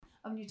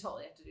I mean, you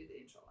totally have to do the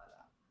intro like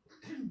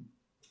that.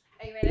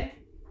 Are you ready?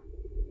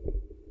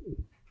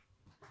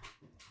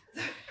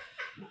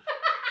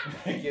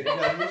 Get it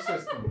out of your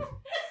system.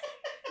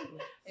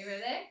 Are you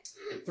ready?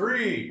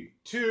 3,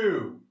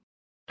 2.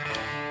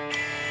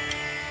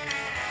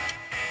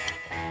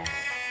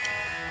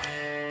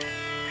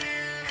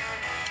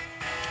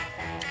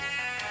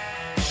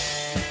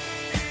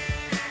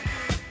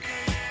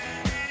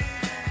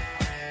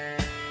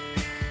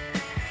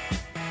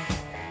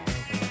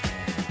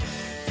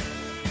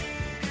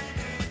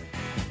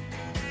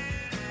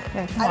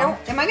 Okay,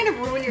 Am I going to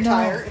ruin your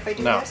tire if I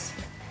do this?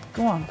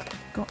 Go on.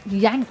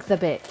 Yank the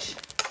bitch.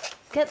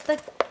 Get the.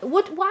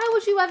 Why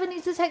would you ever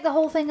need to take the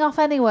whole thing off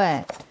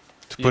anyway?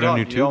 To put a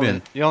new tube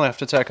in. You only have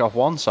to take off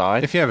one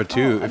side. If you have a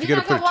tube, if you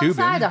got to put a tube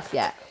in. Have you not got one side off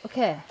yet?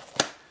 Okay.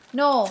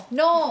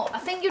 No. I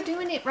think you're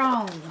doing it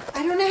wrong.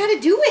 I don't know how to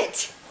do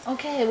it.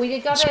 Okay, well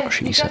you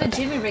gotta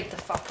Jimmy rig the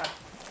fucker.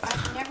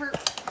 I've never.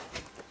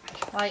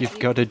 You've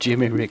got to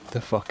Jimmy rig the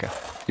fucker.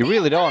 You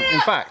really don't. In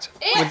fact,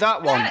 with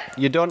that one,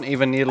 you don't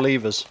even need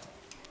levers.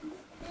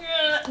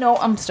 No,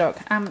 I'm stuck.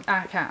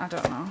 I can't. I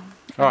don't know.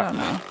 I don't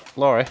know.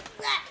 Laurie.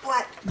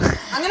 What?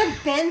 I'm going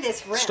to bend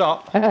this rim.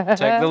 Stop. Take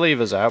the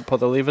levers out. Put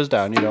the levers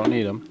down. You don't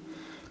need them.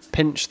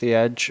 Pinch the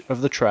edge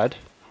of the tread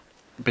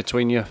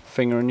between your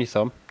finger and your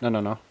thumb.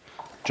 No.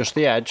 Just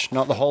the edge,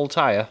 not the whole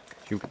tyre.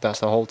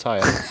 That's the whole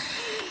tyre.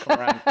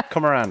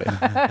 Come around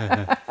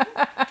it.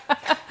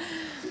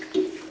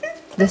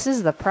 This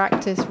is the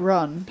practice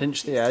run.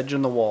 Pinch the edge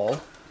and the wall.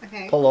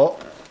 Okay. Pull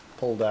up.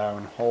 Pull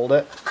down. Hold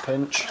it.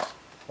 Pinch.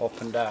 Up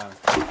and down.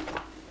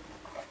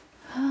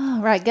 Oh,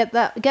 right, get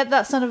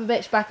that son of a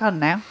bitch back on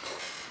now.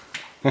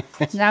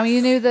 Now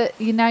you knew that.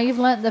 Now you've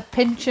learnt the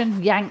pinch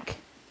and yank.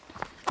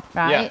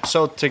 Right. Yeah.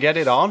 So to get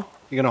it on,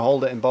 you're gonna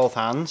hold it in both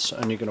hands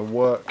and you're gonna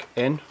work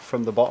in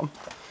from the bottom,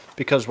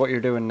 because what you're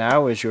doing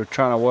now is you're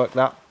trying to work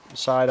that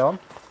side on.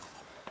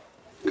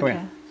 Come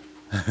here.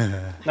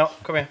 No,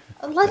 come here.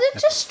 Let it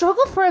just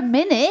struggle for a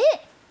minute.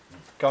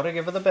 Gotta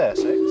give her the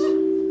basics.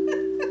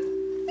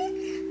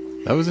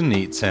 That was a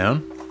neat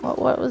sound.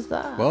 What was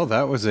that? Well,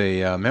 that was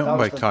a mountain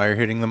bike tire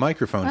hitting the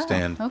microphone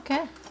stand.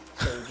 Okay.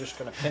 So you're just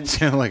gonna pinch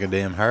Sounded like a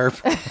damn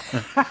harp.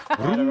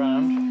 right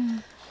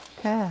around.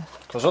 Okay.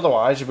 Because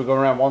otherwise you'll be going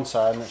around one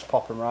side and it's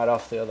popping right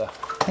off the other.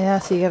 Yeah,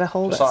 so you gotta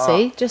hold Just it. like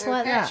See? that. Just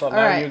like that. So All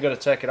now right. you've got to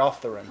take it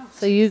off the rim.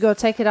 So you go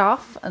take it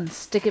off and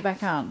stick it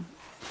back on.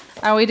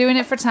 Are we doing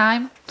it for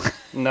time?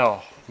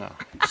 No.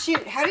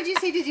 Shoot, how did you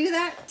say to do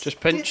that? Just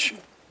pinch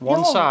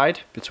one side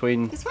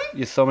between This way?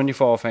 your thumb and your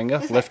forefinger.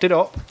 This way? Lift it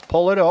up,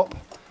 pull it up,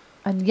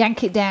 And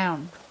yank it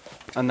down.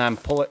 and then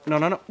pull it. No.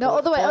 No, Pull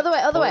other way, pull other way,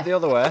 other pull way. it the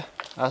other way.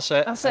 That's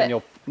it. That's and it.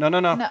 You'll, no.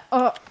 No.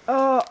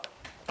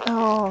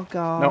 Oh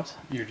God. No.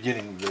 You're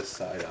getting this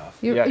side off.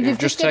 Yeah, you've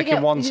just gotta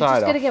taken one you've side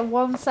just got to off. get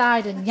one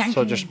side and yank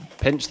So it. just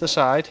pinch the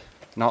side,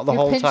 not the you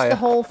whole pinched tire. the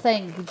whole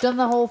thing. You've done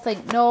the whole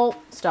thing. No,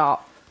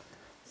 stop.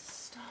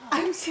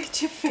 I'm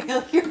such a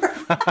failure.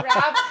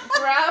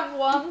 grab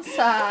one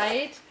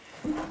side.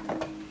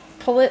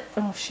 Pull it.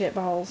 Oh shit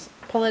balls.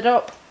 Pull it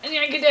up and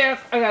yank it down.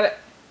 I got it.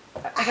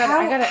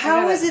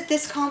 How is it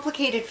this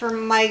complicated for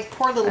my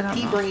poor little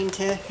pea brain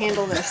to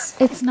handle this?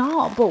 It's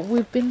not, but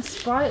we've been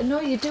sprite.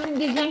 No, you're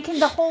yanking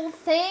the whole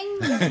thing.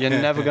 You're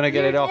never going to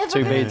get it off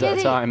two beads at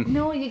a time.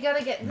 No, you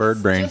gotta get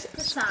Bird brain. Just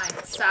the side,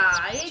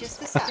 Just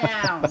the side.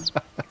 down.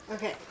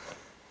 Okay.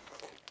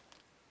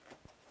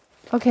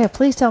 Okay,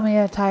 please tell me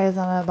your tires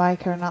on a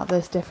bike are not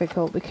this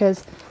difficult,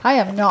 because I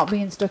am not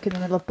being stuck in the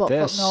middle of butt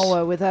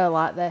nowhere with her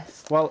like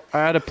this. Well, I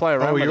had to play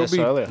around with you'll this be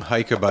earlier.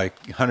 hike a bike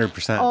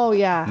 100%. Oh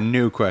yeah.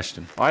 New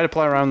question. I had to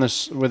play around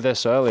with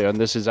this earlier, and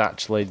this is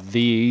actually the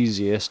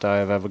easiest I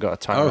have ever got a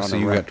tire on So a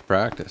you rim. got to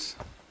practice.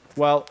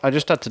 Well, I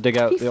just had to dig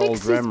out He the old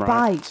fixes rim,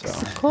 right? bikes. So.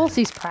 Of course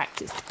he's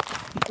practiced.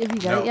 Have you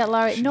got No, it yet,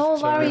 Larry? No,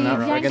 Larry, Turning you've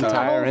that yanked friggin' the whole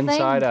tire thing.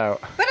 inside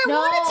out. But I No.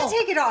 wanted to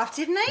take it off,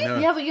 didn't I? No.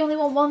 Yeah, but you only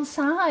want one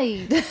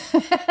side.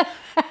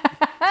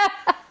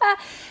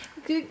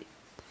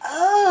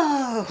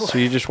 Oh. So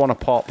you just want to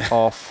pop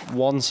off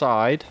one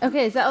side.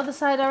 Okay, is that other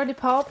side already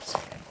popped?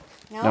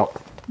 No.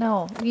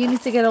 No, you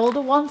need to get hold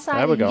of one side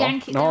There we and go.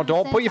 yank it No, down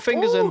don't the put your same-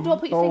 fingers Oh, in. Don't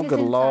put your Oh, fingers good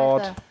inside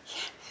Lord. there.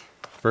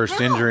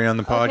 First injury on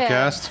the Okay.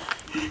 podcast.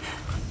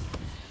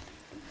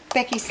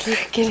 Becky's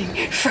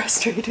getting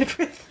frustrated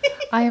with me.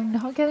 I am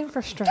not getting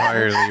frustrated.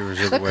 Tire levers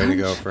are the way to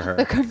go for her.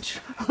 The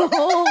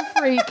control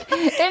freak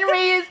in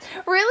me is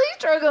really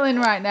struggling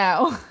right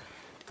now.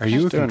 Are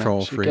you a doing it.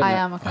 control She's freak? getting I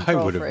am a control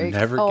I would have freak.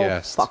 never Oh,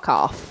 guessed. fuck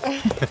off.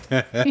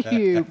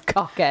 You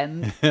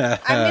cockend.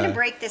 I'm going to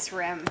break this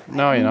rim.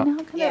 No, you're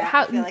not. Yeah,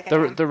 How, I feel like I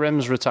am. The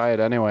rim's retired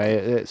anyway.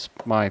 It's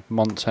my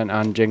Montent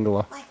and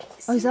Jingler. Like,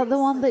 oh, is that the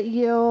one that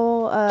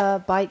your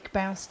bike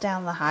bounced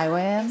down the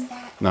highway in?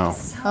 No,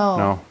 Oh.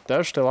 no,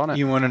 they're still on it.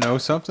 You want to know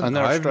something? And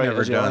they're I've straight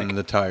never as you done like.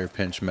 the tire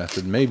pinch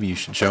method. Maybe you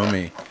should show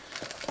me.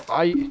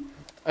 I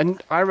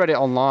read it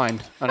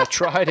online and I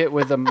tried it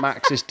with the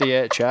Maxxis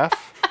DHF,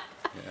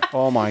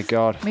 Oh my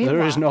God,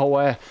 there is no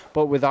way.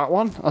 But with that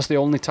one, that's the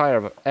only tire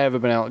I've ever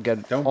been able to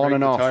get Don't on break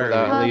and the off tire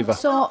without a lever.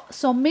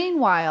 So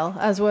meanwhile,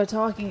 as we're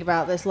talking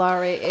about this,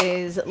 Laurie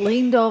is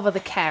leaned over the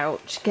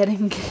couch,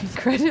 getting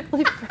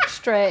incredibly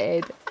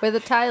frustrated with a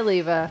tie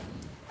lever.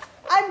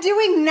 I'm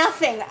doing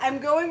nothing. I'm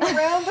going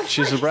around the.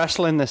 She's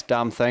wrestling this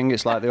damn thing.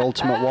 It's like the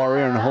Ultimate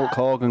Warrior and Hulk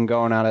Hogan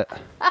going at it.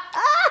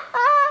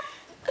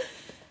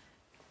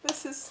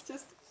 This is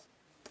just.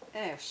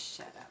 Oh,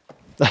 shut up.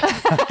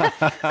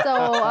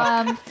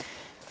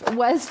 So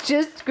Wes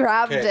just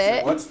grabbed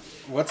it. So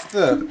what's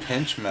the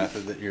pinch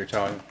method that you're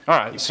talking? All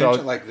right, You so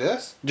pinch it like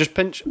this. just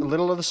pinch a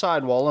little of the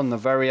sidewall and the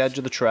very edge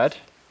of the tread.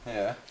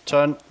 Yeah.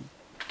 Turn.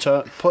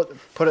 Put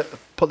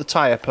the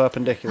tire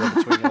perpendicular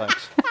between your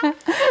legs.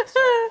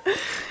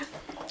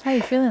 How are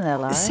you feeling there,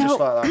 Laurie? Just like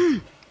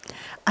that.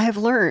 I've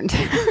learned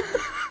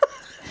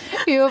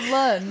You have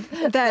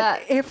learned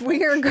that if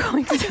we are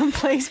going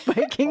someplace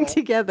biking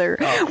together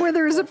where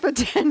there's a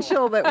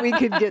potential that we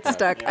could get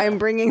stuck, I'm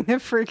bringing the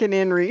freaking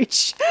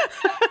inReach.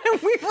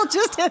 We will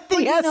just hit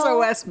the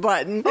SOS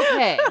button.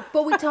 Okay,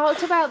 but we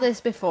talked about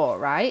this before,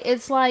 right?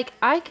 It's like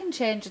I can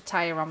change a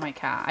tire on my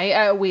car,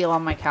 a wheel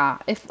on my car,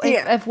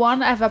 if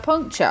one ever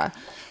puncture,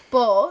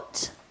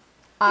 but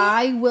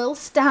I will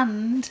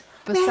stand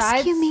beside.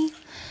 Rescue me.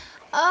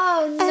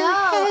 Oh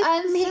no,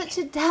 I'm such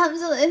a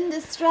damsel in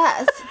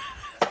distress.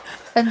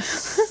 And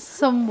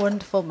some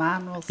wonderful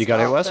man will. You got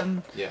it, Wes?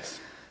 them. Yes.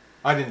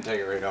 I didn't take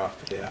it right off,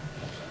 but yeah.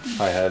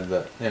 I had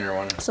the inner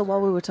one. So while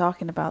we were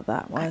talking about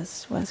that,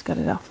 Wes got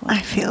it off.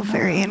 I feel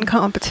very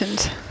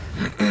incompetent.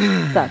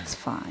 That's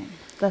fine.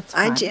 That's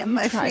fine. I jammed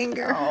my Tried-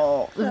 finger.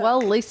 Oh,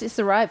 well, at least it's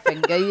the right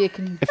finger. You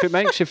can. If it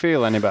makes you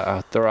feel any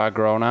better, there are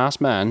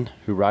grown-ass men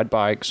who ride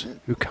bikes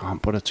who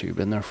can't put a tube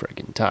in their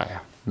frigging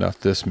tire.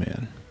 Not this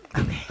man.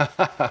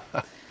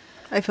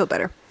 I feel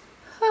better.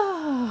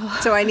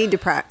 So I need to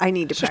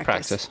practice. Just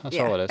practice. That's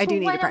all it is. I do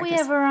need when to are we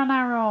practice. ever on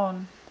our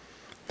own?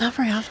 Not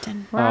very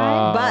often. Right?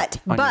 On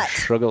your But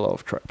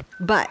Sugarloaf trip.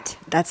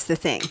 that's the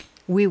thing.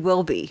 We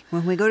will be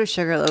when we go to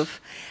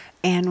Sugarloaf,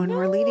 and when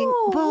we're leading.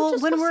 Well,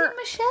 just when go we're. see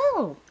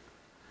Michelle.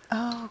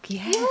 Oh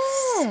yes.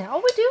 Yeah. All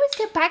we do is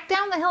get back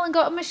down the hill and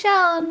go to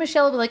Michelle, and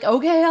Michelle will be like,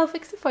 "Okay, I'll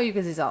fix it for you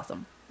because he's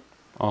awesome."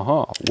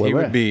 He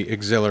would be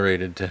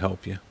exhilarated to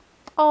help you.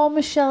 Oh,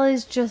 Michelle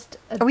is just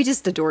Oh, he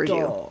just adores you.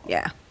 Adorable.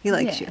 Yeah, he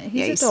likes Yeah, you. he's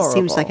Yeah, he adorable.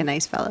 seems like a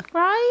nice fella.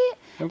 right.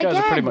 You guys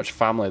are pretty Again, much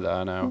family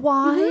there now.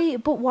 Why?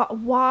 But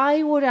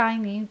why would I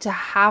need to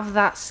have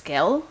that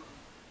skill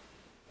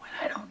when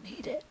I don't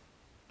need it?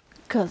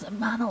 Because a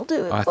man will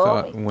do it I for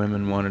thought me.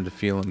 women wanted to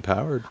feel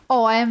empowered.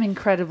 Oh, I am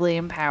incredibly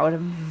empowered.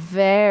 I'm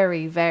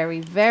very, very,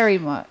 very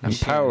much.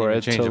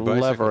 Empowered Change to a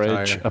bicycle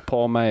leverage tire. a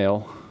poor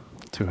male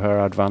to her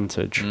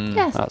advantage.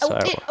 Yes. That's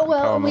how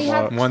Well, empowerment we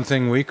have. works. One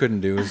thing we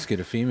couldn't do is get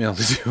a female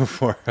to do it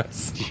for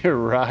us. You're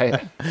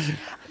right.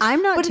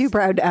 I'm not too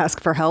proud to ask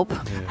for help.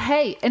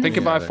 Hey, and Think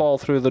if I fall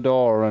through the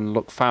door and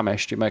look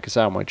famished, you make a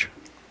sandwich.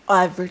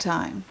 every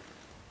time.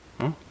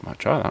 Might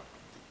try that.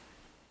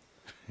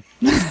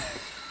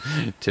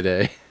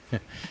 Today.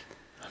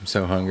 I'm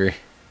so hungry.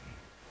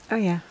 Oh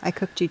yeah, I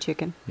cooked you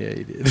chicken. Yeah,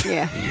 you did.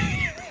 Yeah.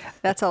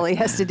 That's all he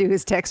has to do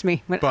is text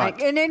me.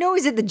 And I know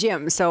he's at the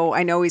gym, so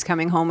I know he's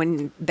coming home,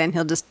 and then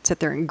he'll just sit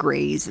there and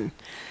graze and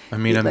I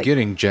mean, eat I'm like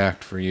getting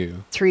jacked for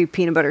you. 3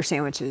 peanut butter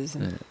sandwiches.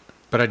 And,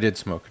 But I did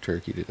smoke a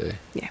turkey today.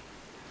 yeah.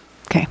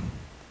 Okay.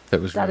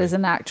 That was That really- is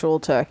an actual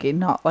turkey,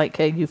 not like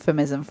a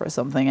euphemism for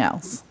something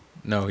else.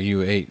 No,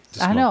 you ate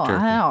the I smoked know,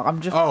 turkey. I know.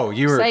 I'm just. Oh,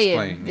 you were saying,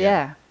 explaining.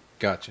 Yeah.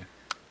 Gotcha.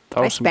 That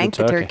I was some good spanked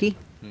the turkey.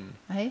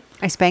 Hey,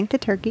 I spanked the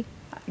turkey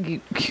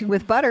you,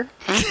 with butter.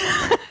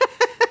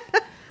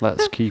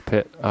 Let's keep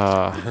it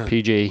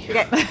PG.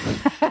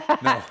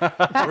 No,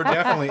 we're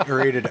definitely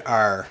rated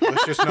R.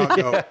 Let's just not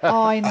go.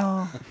 Oh, I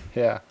know.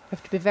 Yeah.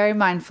 Have to be very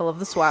mindful of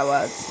the swear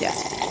words.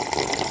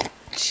 Yes.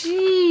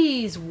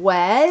 Jeez,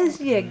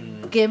 Wes, you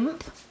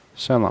gimp.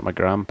 Sound like my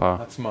grandpa.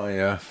 That's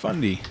my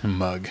Fundy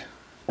mug.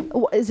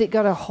 What, has it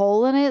got a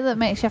hole in it that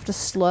makes you have to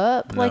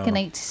slurp like an No.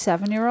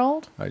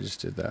 87-year-old? I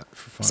just did that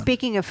for fun.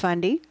 Speaking of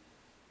Fundy,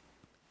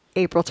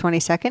 April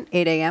 22nd,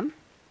 8 a.m.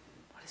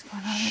 What is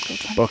going on? April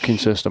 20? Booking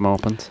system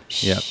opens.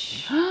 Yep.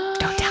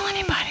 Don't tell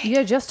anybody.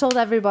 You just told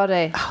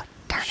everybody. Oh,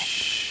 darn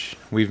it.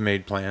 We've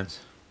made plans.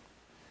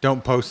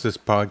 Don't post this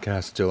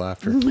podcast till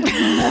after.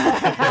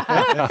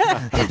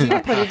 Did you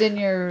put it in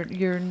your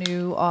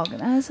new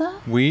organizer?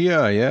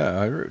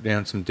 I wrote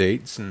down some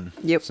dates and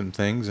Yep. some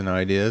things and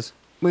ideas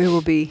We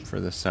will be for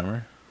this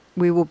summer.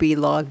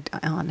 logged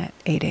on at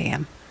 8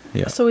 a.m.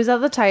 Yeah. So is that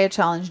the tire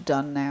challenge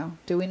done now?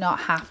 Do we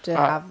not have to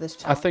have this I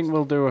challenge? think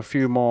we'll do a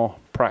few more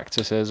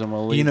practices and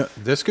we'll leave. You know,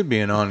 this could be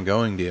an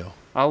ongoing deal.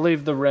 I'll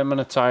leave the rim and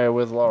a tire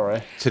with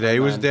Laurie. Today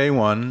was day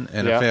one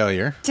and Yeah. a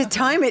failure. To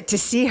time it to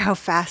see how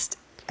fast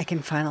I can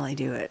finally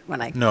do it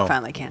when I No,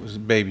 finally it can. was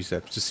baby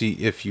steps to see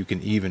if you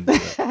can even do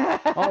it.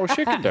 Oh,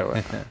 she can do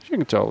it. She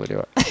can totally do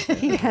it.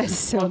 He has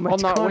so On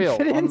much that wheel,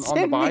 confidence on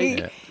the in bike. me.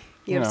 Yeah.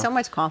 You have so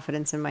much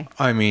confidence in my.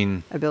 I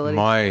mean, ability.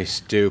 my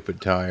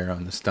stupid tire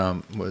on the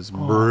stump was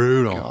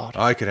brutal. God.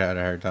 I could have had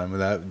a hard time with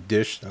that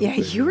dish. That Yeah,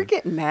 was you were big.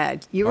 getting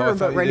mad. You were I thought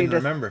about you ready didn't to.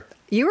 remember.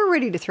 You were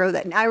ready to throw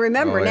that. I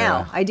remember Oh, now.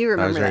 yeah. I do I was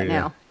remember that ready to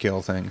now.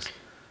 kill things.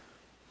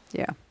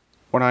 Yeah.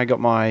 When I got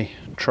my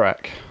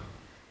Trek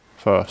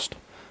first,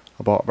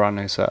 I bought a brand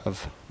new set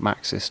of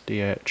Maxxis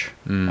DH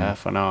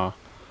F&R.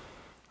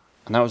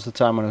 And that was the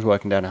time when I was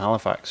working down in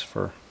Halifax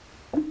for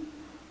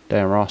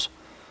Darren Ross.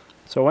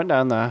 So I went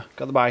down there,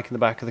 got the bike in the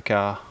back of the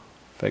car,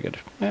 figured,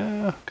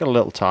 yeah, got a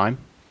little time,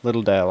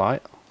 little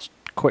daylight.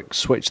 Quick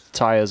switch the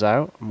tyres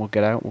out and we'll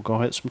get out, we'll go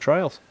hit some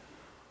trails.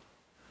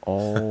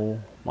 Oh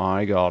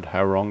my God,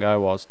 how wrong I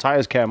was.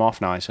 Tyres came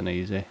off nice and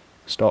easy,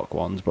 stock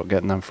ones, but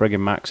getting them friggin'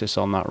 Maxxis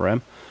on that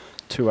rim.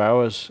 2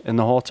 hours in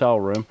the hotel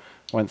room,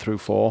 went through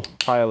 4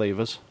 tyre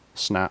levers,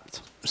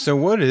 snapped. So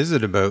what is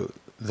it about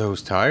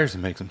those tires that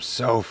makes them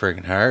so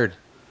freaking hard?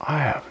 I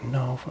have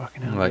no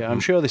fucking idea. Like, I'm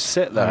sure they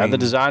sit there, I the mean-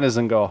 designers,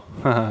 and go,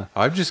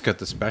 I've just got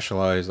the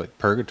specialized like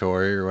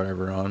Purgatory or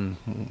whatever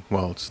on.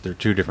 Well, they're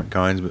 2 different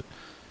kinds, but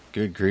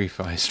good grief,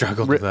 I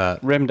struggled with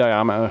that. rim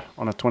diameter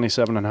on a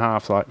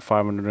 27.5, like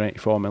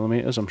 584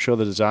 millimeters. I'm sure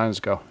the designers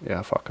go,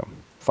 yeah, fuck them.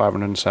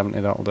 570,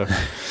 that'll do.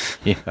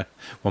 Yeah.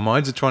 Well,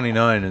 mine's a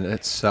 29 and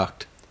it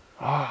sucked.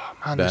 Oh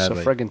man, they're so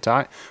Badly. friggin'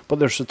 tight. But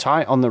they're so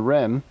tight on the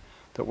rim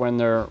that when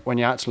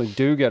you actually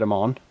do get them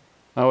on,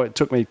 it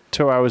took me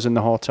 2 hours in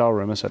the hotel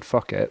room. I said,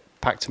 fuck it,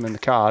 packed them in the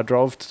car,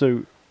 drove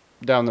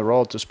down the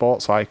road to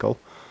Sport Cycle,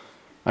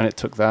 and it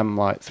took them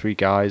like 3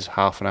 guys,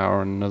 half an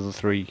hour, and another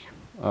 3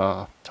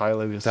 tyre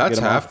levers. That's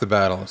to get 'em half on. the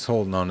battle. It's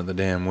holding on to the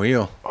damn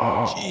wheel.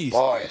 Oh, Jeez.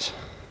 boys.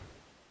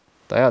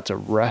 They had to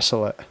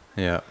wrestle it.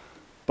 Yeah.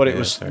 But it Yeah,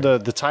 was fair.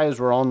 the tyres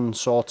were on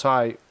so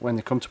tight when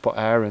they come to put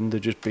air in, they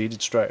just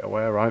beaded straight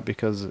away, right?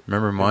 Because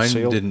Remember, it was mine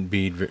sealed. didn't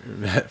bead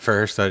at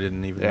first. I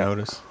didn't even Yeah.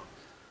 notice.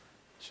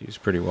 She was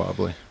pretty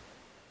wobbly.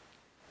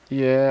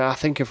 Yeah, I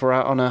think if we're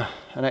out on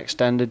an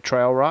extended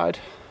trail ride,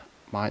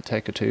 might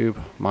take a tube,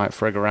 might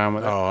frig around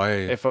with it. Oh,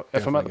 if I'm at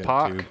definitely the got a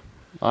park, tube.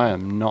 I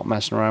am not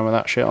messing around with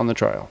that shit on the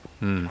trail.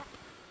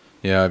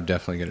 Yeah, I've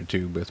definitely got a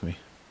tube with me.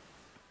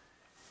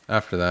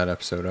 After that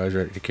episode, I was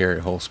ready to carry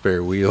a whole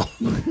spare wheel.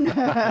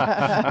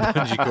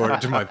 Bungee cord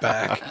it to my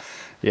back.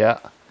 Yeah,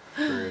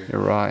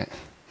 you're right.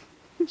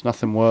 There's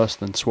nothing worse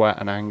than sweat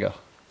and anger.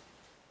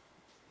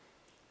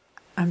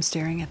 I'm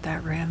staring at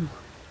that rim.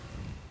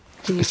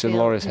 Do you It's in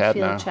Laura's head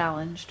feel now.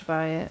 challenged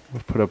by it?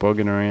 We've put a bug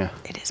in her ear.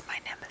 It is my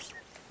nemesis.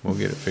 We'll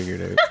get it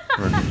figured out.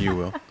 Or you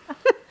will.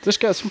 Just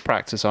get some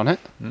practice on it.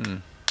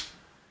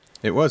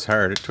 It was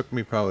hard. It took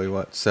me probably,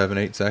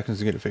 7-8 seconds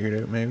to get it figured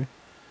out, maybe?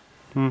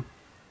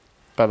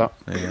 Better.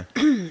 Yeah.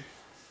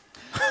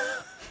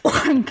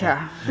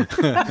 Wanker.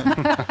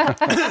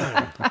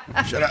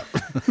 Shut up.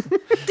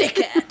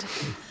 Dickhead.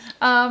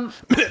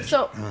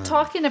 So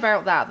talking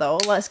about that though,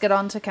 let's get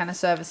on to kind of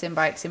servicing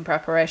bikes in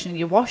preparation.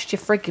 You washed your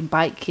freaking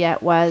bike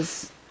yet,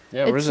 Wes?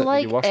 Yeah, where It's is it? Did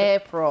like you wash it?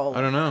 April.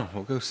 I don't know.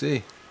 We'll go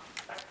see.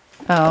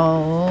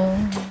 Oh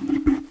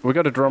We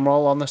got a drum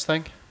roll on this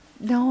thing?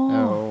 no.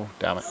 Oh,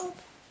 damn it.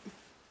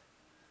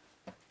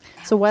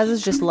 So Wes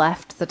has just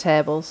left the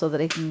table so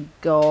that he can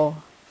go.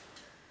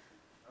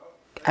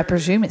 I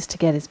presume it's to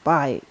get his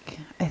bike.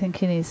 I think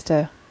he needs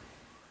to.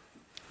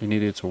 You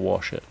needed to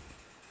wash it.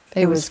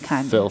 It was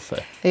kind of.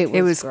 Filthy. It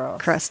was gross.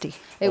 crusty.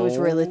 It was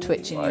really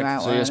twitching I you can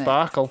out. see a wasn't it?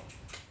 sparkle.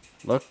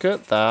 Look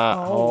at that.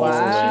 Oh, Holy-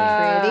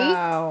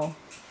 wow.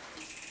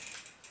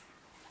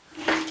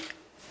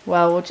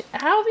 Well,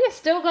 how have you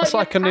still got That's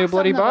your like a new pass on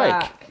bloody the bike.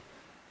 back?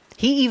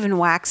 He even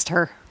waxed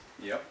her.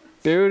 Yep.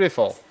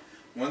 Beautiful.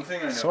 One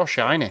thing I know. So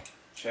shiny.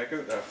 Check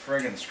out that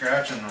friggin'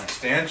 scratch on my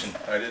stanchion.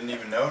 I didn't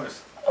even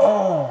notice.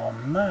 Oh,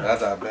 man.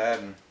 That's that bad.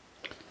 And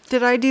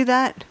Did I do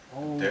that?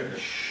 dude,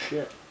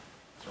 Shit.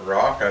 it's a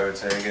rock, I would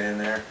say, get in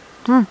there.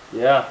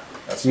 Yeah.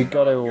 That's You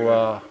got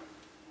not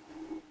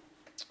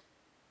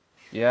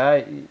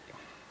to,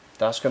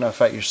 that's going to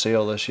affect your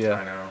seal this year.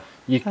 I know.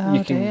 You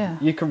Oh, can dear.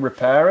 you can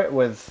repair it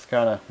with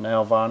kind of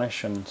nail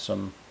varnish and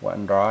some wet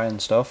and dry and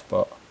stuff,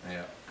 but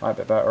Yeah. might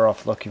be better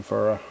off looking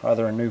for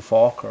either a new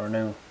fork or a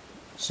new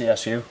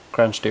CSU,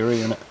 crown steer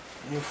unit.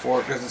 New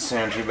fork doesn't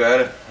sound too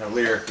bad. A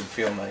lyric would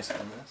feel nice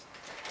on this.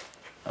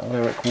 A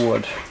lyric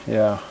wood,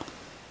 yeah.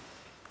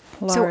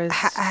 Laura's-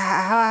 So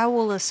how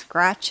will a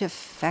scratch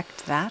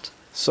affect that?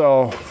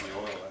 So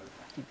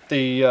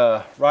the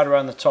right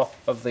around the top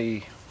of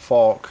the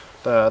fork,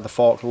 the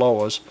fork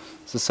lowers,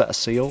 is a set of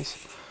seals.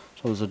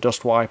 So there's a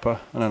dust wiper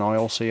and an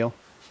oil seal.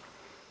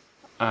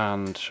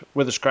 And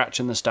with a scratch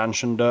in the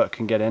stanchion, dirt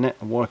can get in it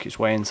and work its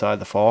way inside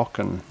the fork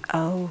and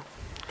Oh,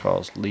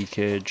 cause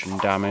leakage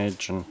and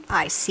damage. And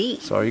I see.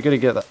 so you're going to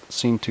get that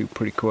seen to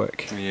pretty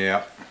quick.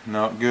 Yeah,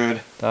 not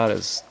good. That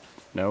is,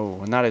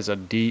 and that is a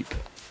deep,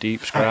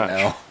 deep scratch. I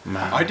know.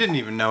 Man. I didn't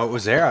even know it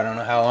was there. I don't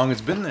know how long it's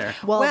been there.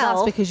 Well, Well-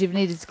 that's because you've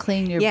needed to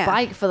clean your Yeah.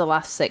 bike for the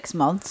last 6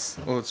 months.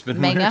 Well, it's been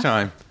Minga? winter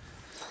time.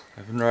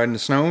 I've been riding a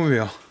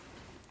snowmobile.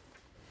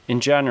 In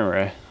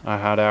January, I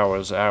had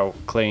ours out,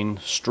 clean,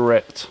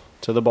 stripped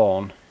to the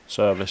bone,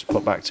 serviced,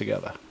 put back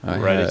together, I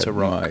ready had to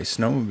rock. my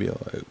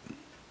snowmobile out.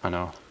 I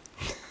know.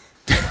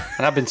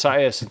 And I've been sat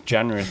here since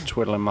January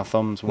twiddling my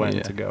thumbs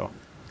waiting to go.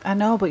 I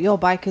know, but your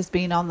bike has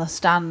been on the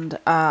stand,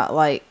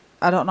 like,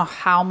 I don't know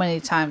how many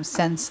times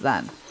since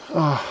then.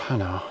 Oh, I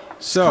know.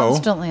 So,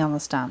 Constantly on the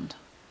stand.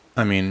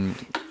 I mean,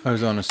 I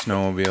was on a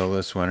snowmobile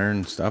this winter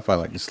and stuff. I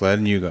like to sled,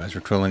 and you guys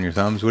were twiddling your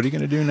thumbs. What are you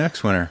going to do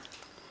next winter?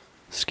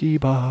 Ski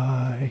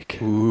bike.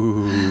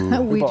 Ooh.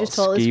 We bought just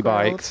totally ski squirreled.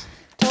 bikes.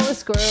 Totally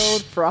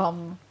squirreled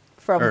from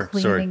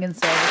cleaning and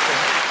servicing.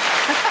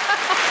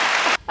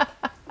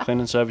 Clean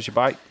and service your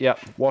bike. Yep.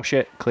 Wash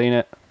it, clean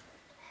it,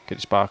 get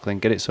it sparkling,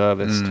 get it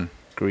serviced,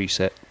 grease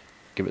it,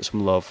 give it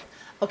some love.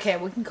 Okay,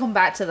 we can come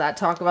back to that,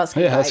 talk about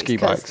ski Yeah, bikes. ski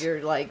 'Cause bikes.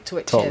 you're like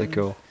twitching. Totally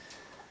cool.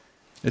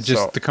 It just,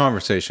 So- the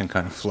conversation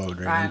kind of flowed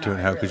right I into know,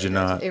 it. How really could you did.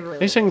 not? It really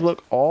These did. things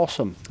look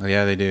awesome. Oh,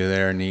 yeah, they do.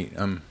 They're neat.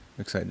 I'm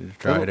excited to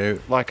try it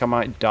out. Like I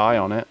might die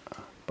on it,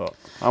 but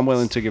I'm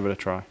willing to give it a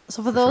try.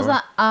 So for those sure.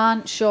 that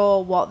aren't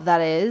sure what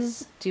that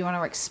is, do you want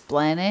to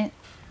explain it?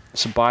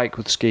 It's a bike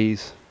with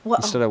skis What,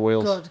 instead of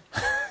wheels. Good.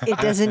 It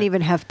doesn't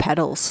even have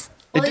pedals.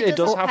 Well, It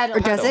does have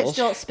pedals. pedals. They just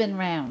don't spin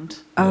round.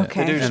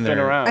 Okay. They do And spin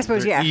they're- around. I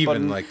suppose, they're yeah.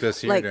 even But- like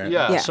this here. like- Darren.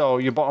 Yeah, Yeah. so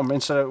your bottom,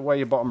 instead of where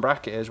your bottom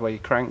bracket is, where your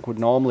crank would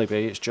normally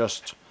be, it's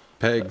just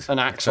Pegs. an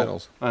axle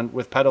pedals. and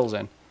with pedals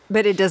in.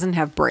 But it doesn't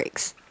have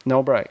brakes.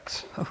 No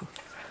brakes.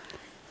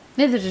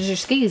 Neither does your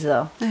skis,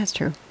 though. That's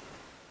true.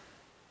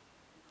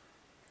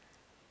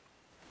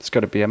 It's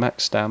got a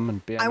BMX stem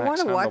and BMX I want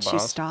to watch you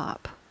handlebars.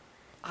 stop.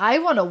 I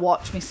want to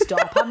watch me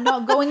stop. I'm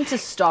not going to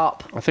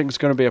stop. I think it's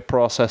going to be a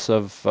process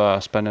of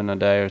spending a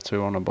day or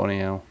two on a bunny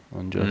hill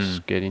and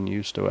just getting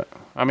used to it.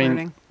 I mean,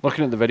 Learning.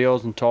 looking at the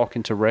videos and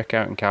talking to Rick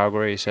out in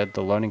Calgary, he said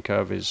the learning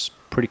curve is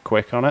pretty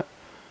quick on it.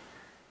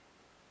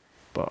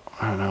 But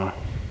I don't know.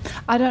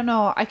 I don't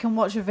know. I can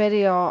watch a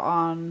video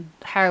on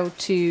how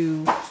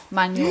to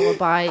manual a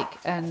bike,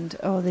 and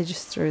they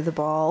just threw the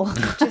ball.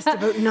 Just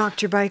about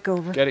knocked your bike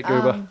over. Get it,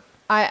 Goober.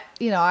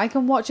 I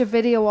can watch a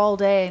video all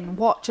day and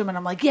watch them, and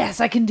I'm like, yes,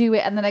 I can do it.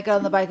 And then I go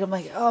on the bike, and I'm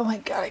like, oh my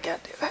god, I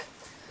can't do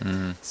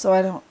it. So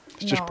I don't.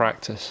 It's just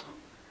practice.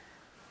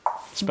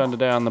 Spend a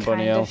day on the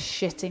bunny Kind hill. of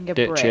shitting a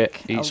ditch brick.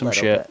 it, eat a some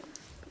little shit.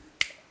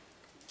 bit.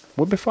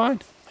 We'll be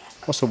fine.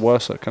 What's the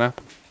worst that can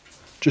happen?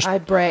 Just I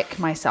break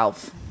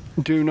myself.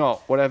 do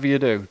not, whatever you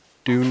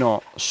do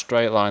not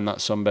straight line that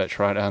sumbitch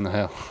right down the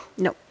hill.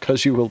 No.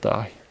 Because you will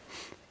die.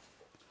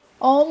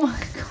 Oh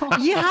my god.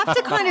 You have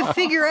to kind of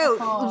figure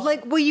out,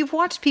 like, well, you've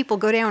watched people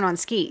go down on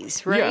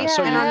skis, right? Yeah,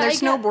 so and you- on their I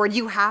get- snowboard,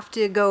 you have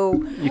to go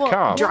You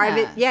can't. drive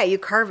it. Yeah. Yeah, you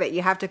carve it.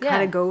 You have to kind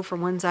Yeah. of go from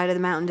one side of the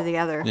mountain to the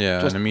other.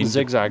 Yeah, Just and I mean,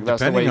 zigzag, that's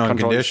the depending way you on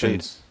control your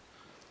conditions.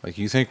 Like,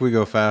 you think we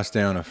go fast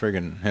down a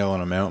friggin' hill on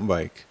a mountain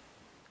bike?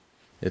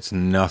 It's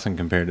nothing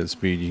compared to the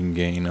speed you can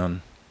gain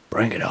on.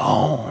 Bring it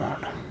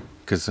on.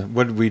 Because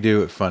what did we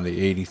do at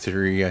Fundy?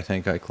 83, I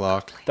think I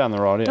clocked Down the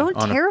road, yeah. Don't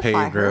on a terrify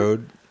paved her.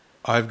 road.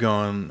 I've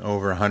gone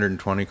over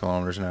 120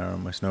 kilometers an hour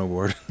on my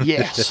snowboard.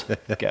 Yes.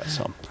 Get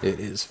some. It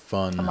is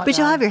fun. on. But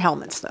you'll have your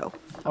helmets, though.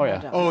 Oh,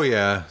 yeah. Oh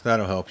yeah,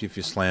 that'll help you if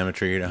you slam a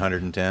tree at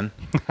 110.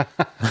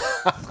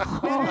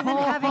 Better than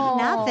having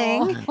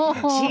nothing.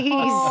 Jeez.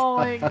 Oh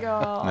my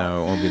god.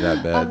 No, it won't be that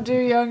I'm bad. too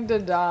young to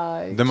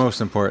die. The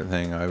most important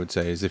thing I would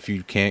say is if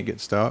you can't get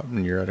stopped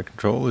and you're out of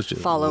control, is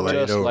just Follow lay it.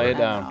 it Just over. lay it I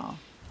down.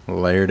 know.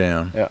 Lay her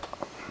down. Yeah.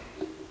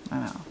 I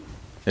know.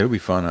 It'll be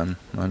fun.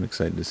 I'm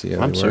excited to see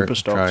how I'm they work. super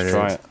stoked to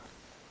try it.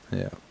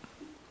 Yeah.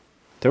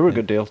 They were a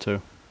good deal,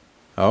 too.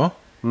 Oh,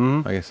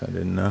 Mm-hmm. I guess I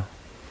didn't know.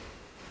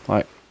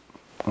 Like,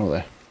 what were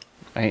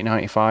they?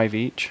 $8.95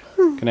 each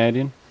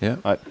Canadian. Yeah.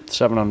 Like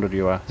 700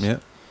 US. Yeah.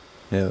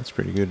 Yeah, that's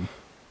pretty good.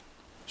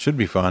 Should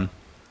be fun.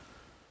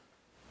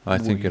 I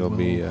think it'll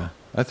be.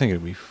 I think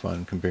it'll be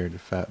fun compared to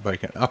fat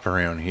biking up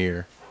around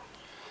here.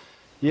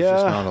 There's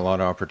just not Yeah. a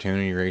lot of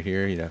opportunity right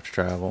here. You'd have to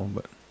travel,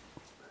 but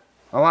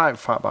I like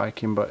fat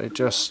biking, but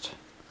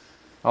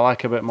I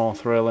like a bit more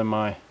thrill in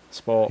my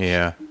sport.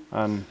 yeah.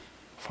 And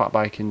fat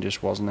biking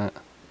just wasn't it.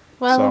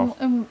 Well,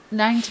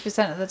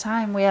 90% of the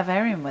time we have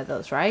Erin with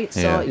us, right?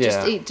 So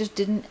Yeah. it just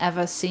didn't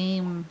ever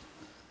seem.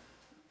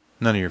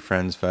 None of your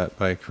friends fat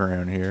bike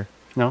around here,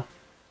 No.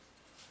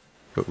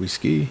 but we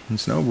ski and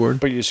snowboard.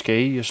 But you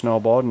ski, you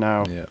snowboard.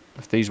 Now, Yeah.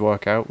 if these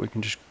work out, we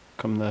can just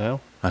come the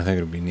hill. I think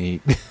it'll be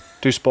neat.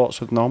 Do sports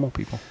with normal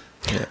people.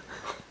 Yeah.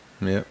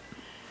 Yep.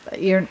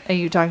 Are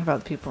you talking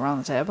about the people around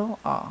the table?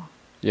 Oh.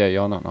 Yeah,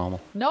 you're not normal.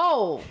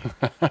 No.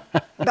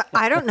 But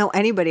I don't know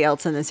anybody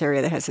else in this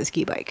area that has a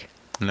ski bike.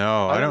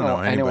 No, I don't know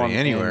anyone anybody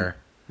anywhere.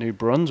 in New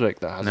Brunswick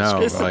that has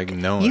No, a ski bike. like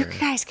no. You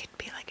guys could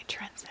be like a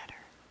trendsetter.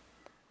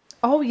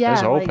 Oh yeah,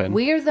 It's like, open.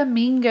 we're the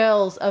mean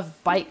girls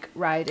of bike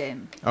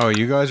riding. Oh,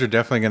 you guys are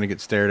definitely going to get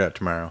stared at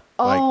tomorrow.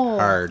 Like Oh.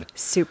 hard.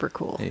 Super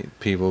cool. Hey,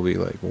 people will be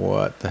like,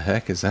 "What the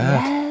heck is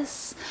that?"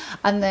 Yes.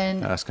 And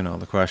then Asking all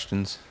the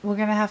questions. we're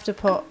gonna have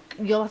to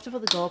you'll have to put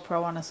the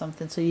GoPro on or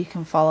something so you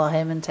can follow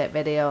him and take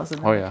videos.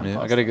 And Oh then yeah, we can Yeah. I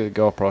post gotta it. get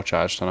the GoPro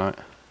charged tonight.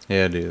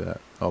 Yeah, do that.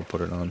 I'll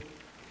put it on.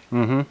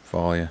 Mm-hmm.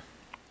 Follow you.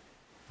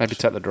 Maybe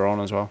take the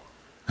drone as well.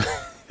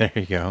 There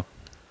you go.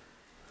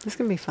 This is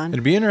going to be fun.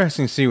 It'd be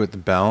interesting to see what the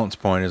balance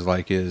point is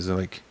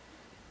like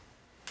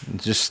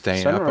Just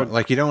staying Center up. of-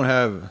 Like you don't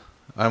have.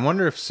 I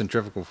wonder if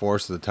centrifugal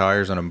force of the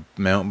tires on a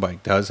mountain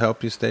bike does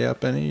help you stay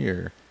up any,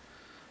 or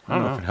I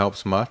don't know if it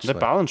helps much. They like-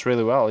 balance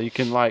really well. You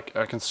can I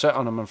can sit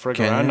on them and frig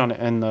Can around you? on it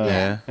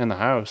in the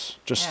house.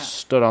 Just Yeah.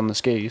 stood on the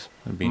skis.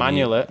 It'd be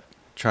Manual neat. it.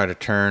 Try to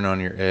turn on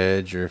your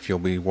edge, or if you'll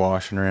be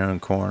washing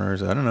around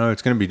corners. I don't know.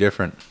 It's going to be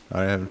different.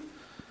 I have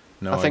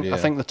no idea. I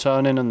think the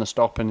turning and the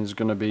stopping is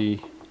going to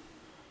be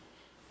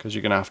because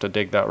you're going to have to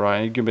dig that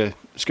right.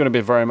 It's going to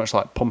be very much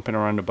like pumping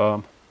around a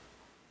berm.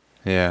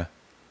 Yeah,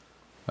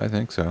 I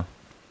think so.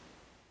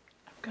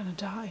 I'm gonna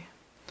die.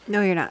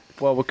 No, you're not.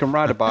 Well, we can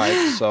ride a bike,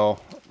 so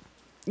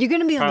You're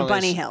going to be on the Apparently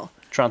bunny it's- hill.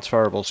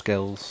 transferable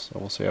skills. So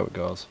we'll see how it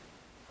goes.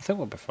 I think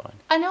we'll be fine.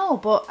 I know,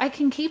 but I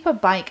can keep a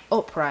bike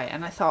upright,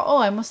 and I thought, oh,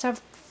 I must have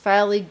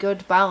fairly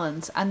good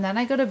balance. And then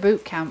I go to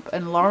boot camp,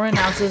 and Lauren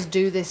has us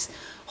do this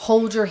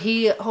hold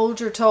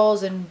your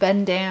toes and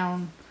bend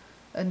down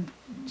and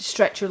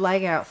stretch your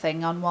leg out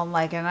thing on one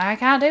leg, and I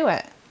can't do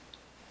it.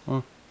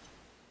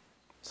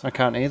 I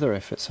can't either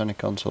if it's any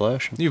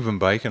consolation. You've been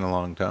biking a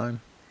long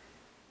time.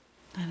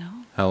 I know.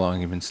 How long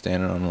have you been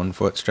standing on one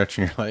foot,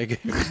 stretching your leg?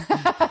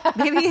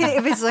 Maybe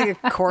if it's like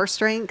a core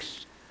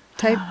strength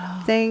type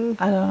thing.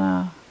 I don't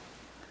know.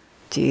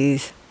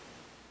 Jeez.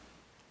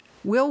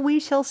 We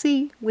shall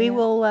see. We Yeah.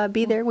 will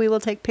be there. We will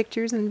take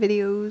pictures and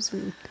videos,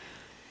 and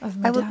Of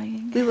me I will.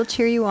 dying. We will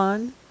cheer you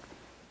on.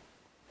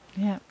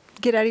 Yeah.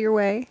 Get out of your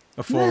way.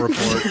 A full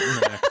report. On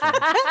the next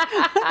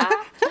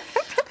one.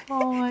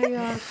 Oh my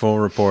god. Full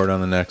report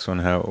on the next one,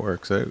 how it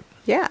works out,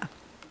 Yeah.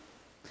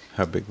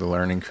 how big the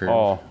learning curve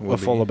Or will a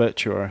full be.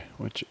 obituary,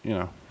 which,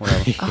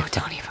 whatever. Oh,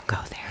 don't even go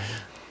there.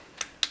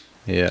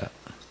 Yeah.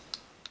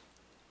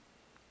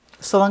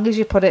 So long as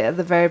you put it at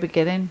the very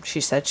beginning,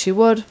 she said she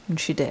would, and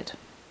she did.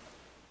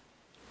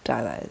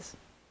 That is.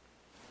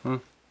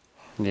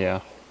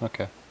 Yeah,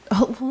 okay.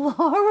 Oh,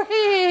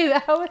 Lori!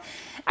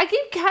 I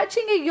keep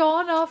catching a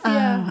yawn off you.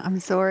 I'm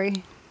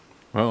sorry.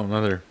 Well,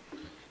 another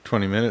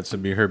 20 minutes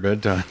would be her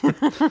bedtime.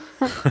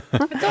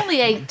 It's only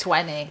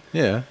 8:20.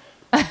 Yeah.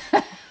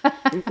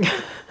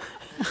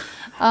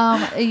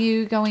 Are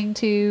you going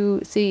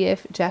to see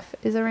if Jeff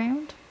is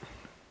around?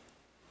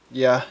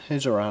 Yeah,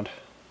 he's around.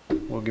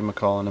 We'll give him a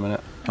call in a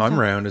minute. I'm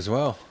round as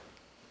well.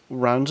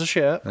 Rounds of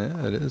shit.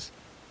 Yeah, it is.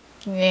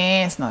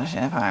 Yeah, it's not a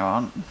chef I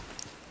want.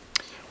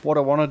 What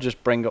I want to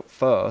just bring up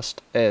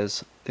first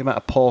is the amount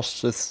of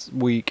posts this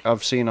week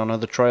I've seen on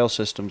other trail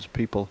systems of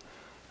people.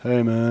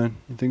 Hey man,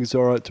 you think it's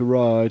alright to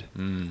ride?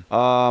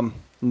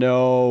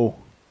 No.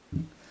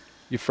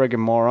 You friggin'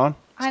 moron.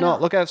 It's I not.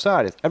 know. Look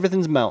outside.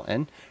 Everything's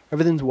melting.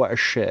 Everything's wet as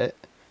shit.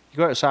 You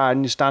go outside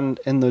and you stand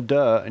in the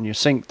dirt and you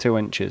sink 2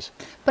 inches.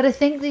 But I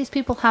think these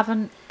people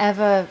haven't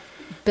ever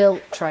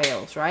built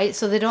trails, right?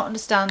 So they don't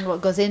understand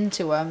what goes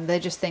into them. They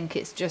just think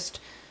it's just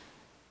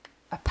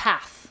a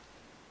path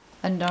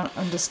and don't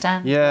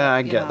understand. Yeah, I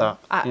you get know.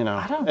 that.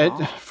 I don't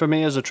know. For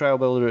me as a trail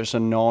builder, it's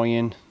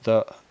annoying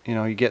that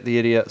you get the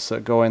idiots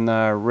that go in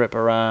there, rip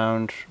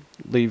around,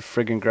 leave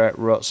friggin' great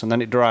ruts, and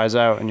then it dries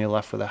out, and you're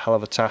left with a hell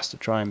of a task to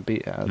try and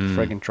beat it out of the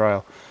friggin'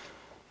 trail.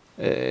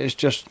 It's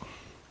just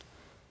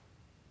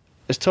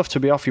it's tough to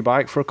be off your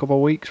bike for a couple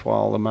of weeks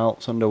while the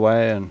melt's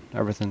underway and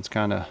everything's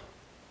kind of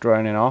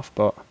draining off,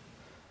 but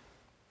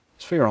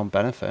it's for your own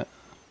benefit.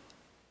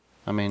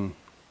 I mean,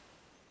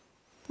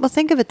 Well,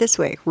 think of it this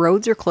way: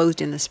 roads are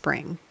closed in the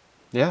spring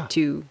yeah.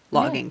 to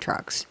logging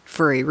trucks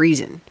for a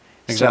reason.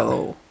 Exactly.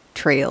 So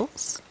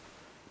trails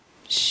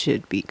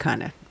should be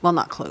kind of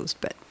not closed,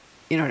 but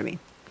you know what I mean.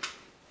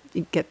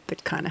 You get the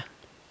kind of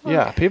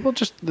Yeah, people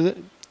just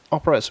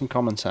operate some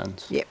common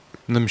sense. yep.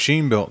 The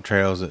machine-built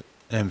trails at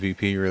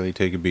MVP really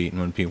take a beating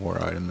when people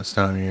ride them this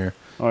time of year.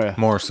 Oh, yeah.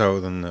 More so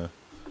than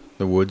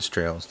the woods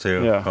trails,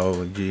 too. Yeah.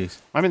 Holy jeez.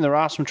 I mean, there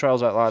are some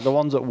trails like the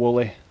ones at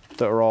Woolly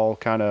that are all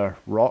kind of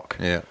rock.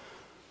 Yeah.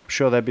 I'm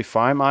sure they'd be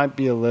fine. Might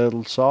be a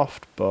little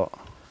soft, but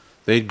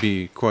They'd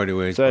be quite a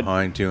ways So-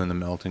 behind, too, in the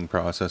melting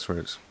process where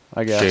it's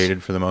I guess.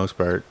 shaded for the most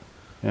part.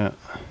 yeah,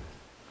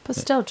 But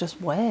still, just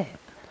wait.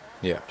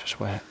 Yeah. just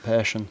wait.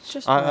 Patience.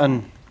 Just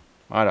And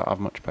I don't have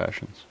much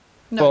patience.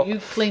 No, But- you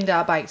cleaned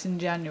our bikes in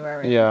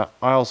January. Yeah,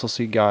 I also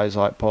see guys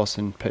like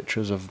posting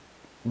pictures of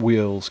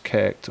wheels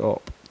caked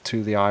up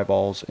to the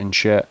eyeballs in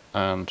shit,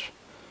 and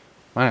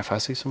man, if I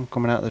see someone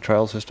coming out of the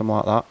trail system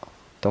like that,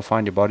 they'll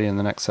find your body in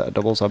the next set of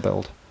doubles I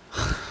build.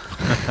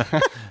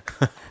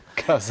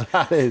 Because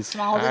that is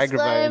Small aggravating.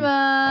 disclaimer.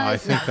 I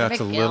it's think not that's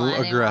a Mick little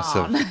Gill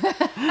aggressive.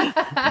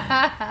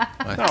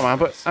 No, man,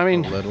 but I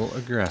mean, A little you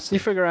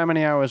aggressive. figure how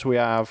many hours we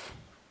have,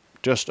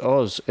 just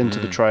us, into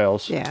the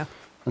trails. Yeah.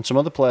 And some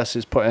other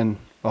places put in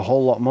a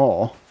whole lot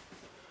more.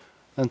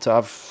 And to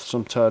have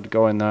some turd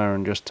go in there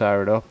and just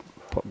tear it up,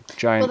 put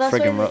giant Well,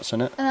 that's friggin' why ruts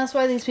in it. And that's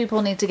why these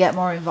people need to get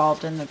more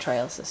involved in the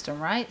trail system,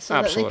 right? So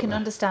that they Absolutely. can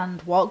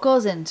understand what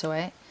goes into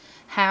it,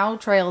 how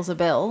trails are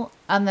built,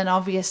 and then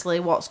obviously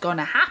what's going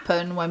to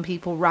happen when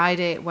people ride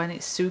it when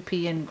it's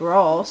soupy and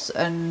gross,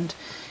 and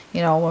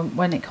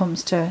when it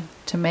comes to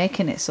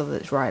making it so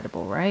that it's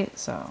rideable, right?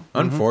 So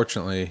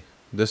Unfortunately,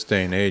 this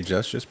day and age,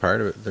 that's just part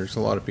of it. There's a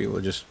lot of people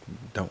that just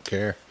don't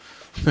care.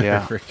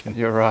 Yeah, Freaking-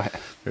 you're right.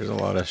 There's a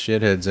lot of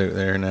shitheads out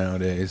there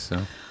nowadays.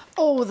 So.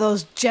 Oh,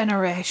 those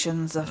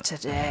generations of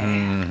today.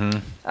 Mm-hmm.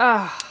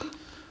 Ah,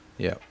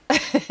 Yeah.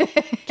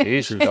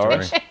 Jeez, True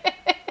Doris. story.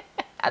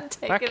 I'm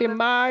taking Back the, in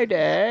my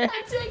day.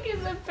 I'm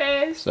taking the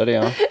piss. Steady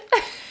on.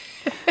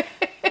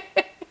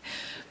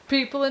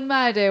 People in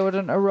my day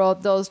wouldn't have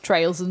rode those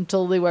trails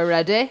until they were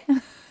ready.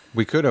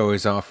 We could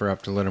always offer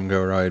up to let them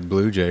go ride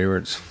Blue Jay where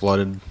it's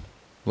flooded.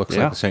 Looks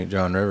Yeah. like the St.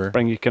 John River.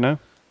 Bring your canoe.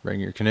 Bring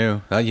your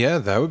canoe. Yeah,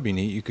 that would be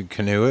neat. You could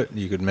canoe it.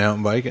 You could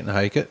mountain bike it and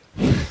hike it.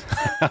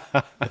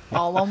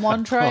 All on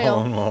one trail.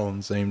 All on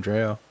the same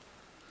trail.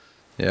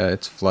 Yeah,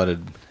 it's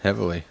flooded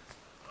heavily.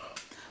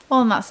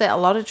 Well, and that's it. A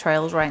lot of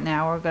trails right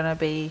now are going to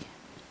be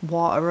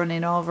water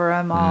running over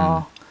them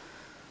or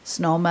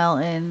snow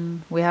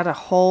melting. We had a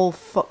whole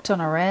fuck ton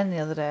of rain the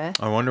other day.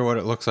 I wonder what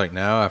it looks like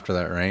now after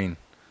that rain.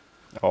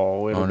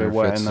 Oh, I it'll be wonder if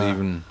wet it's in there.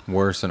 even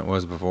worse than it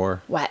was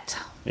before. Wet.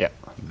 Yeah.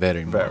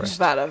 Very moist.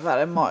 Very,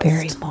 very moist.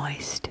 Very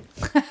moist.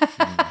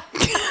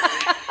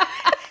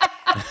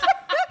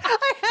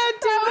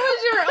 That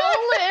was your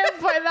only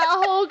input in that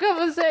whole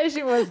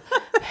conversation was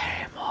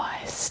very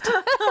moist.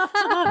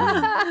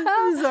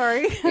 I'm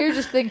sorry. You're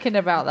just thinking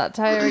about that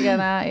tire again,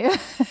 aren't you?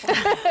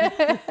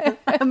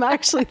 I'm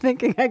actually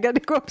thinking I got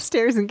to go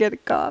upstairs and get a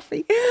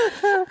coffee.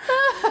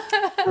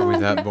 Are we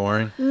that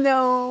boring?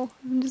 No,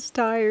 I'm just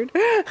tired.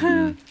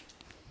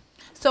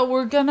 So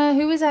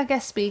who is our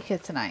guest speaker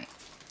tonight?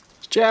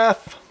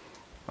 Jeff.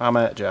 I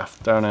met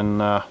Jeff down in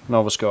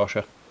Nova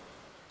Scotia.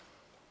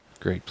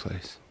 Great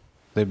place.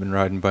 They've been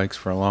riding bikes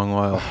for a long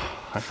while.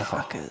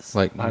 Fuckers.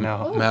 Like I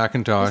know.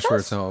 Macintosh, where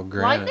Is it's that all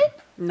granite. lightning?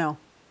 No.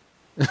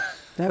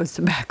 That was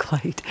the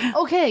backlight.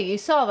 Okay, you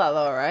saw that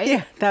though, right?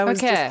 Yeah, that was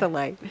Okay. just the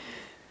light.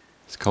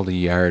 It's called a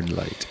yard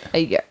light.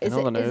 There you go. Is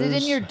know the it in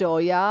news. your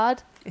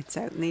dooryard? It's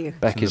out in the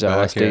Becky's In the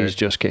LSD is backyard.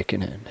 just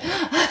kicking in.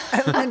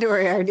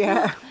 dooryard,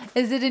 yeah.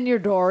 Is it in your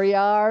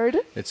dooryard?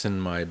 It's in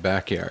my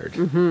backyard.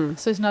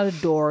 So it's not a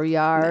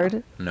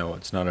dooryard. No,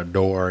 it's not a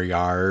door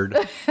yard.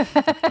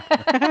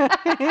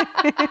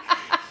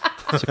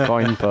 It's a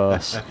coin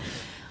purse.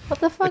 What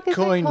the fuck is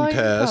Coin a coin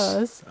purse.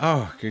 purse?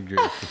 Oh, good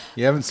grief.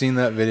 You haven't seen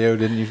that video,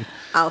 didn't you?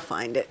 I'll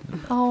find it.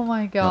 Oh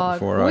my god.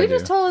 before We I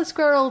just do. totally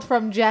scrolled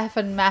from Jeff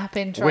and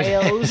mapping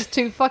trails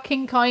to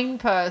fucking coin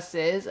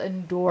purses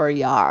and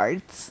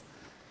dooryards.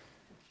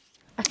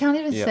 I can't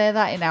even Yeah. say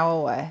that in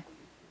our way.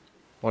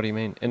 What do you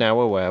mean? In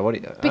our way? What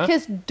do you... huh?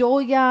 Because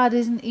dooryard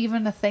isn't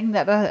even a thing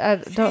that I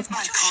don't...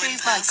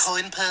 Shave my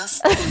coin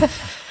purse.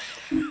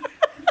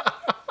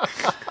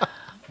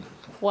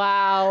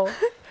 Wow.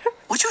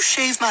 Would you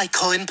shave my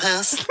coin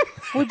purse?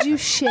 Would you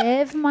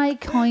shave my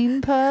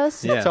coin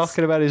purse? Yes.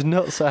 Talking about his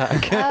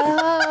nutsack.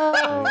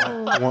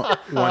 Oh.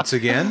 Once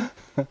again.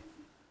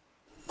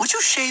 Would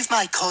you shave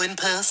my coin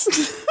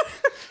purse?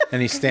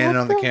 And he's standing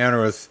on the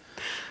counter with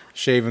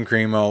shaving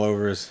cream all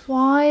over his...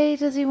 Why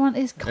does he want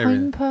his coin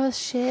Everything. purse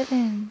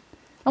shaving?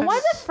 And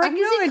why the frick I've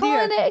is no he idea.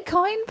 calling it a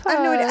coin purse? I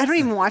have no idea. I don't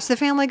even watch The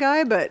Family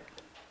Guy, but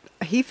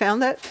he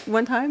found that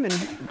one time, and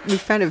we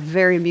found it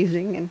very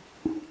amusing. And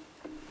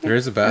There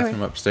is a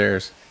bathroom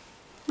upstairs.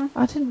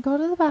 I didn't go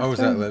to the bathroom. Oh, was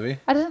that Libby?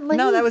 I didn't leave.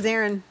 no, that was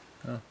Aaron.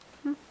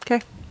 Okay.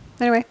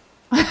 Anyway.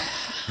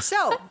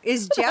 So,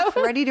 is Jeff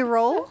ready to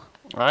roll?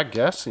 I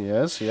guess he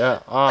is, yeah.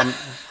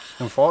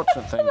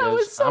 Unfortunate thing That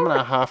was is, so I'm going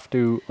to have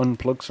to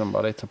unplug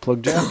somebody to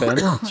plug Jeff in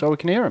so we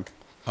can hear him.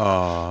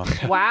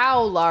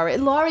 Wow, Laurie.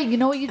 Laurie, you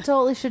know what you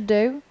totally should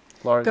do?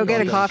 Laurie, Go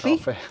get a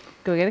coffee?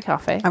 Go get a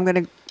coffee. I'm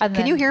going to... And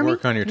Can you then- hear me?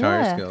 Work on your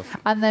tire Yeah. skills.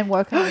 And then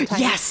work on your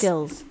tiny Yes!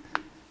 skills.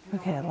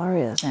 Okay,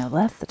 Laurie has now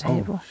left the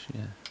table.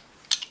 Yeah.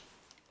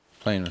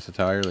 Playing with the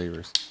tire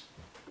levers.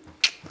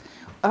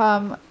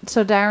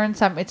 So Darren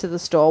sent me to the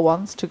store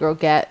once to go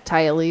get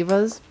tire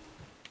levers.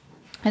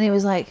 And he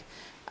was like,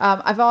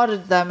 I've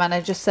ordered them and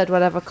I just said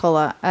whatever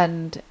colour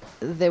and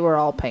they were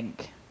all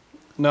pink.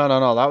 No,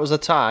 that was the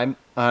time,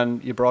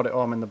 and you brought it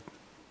home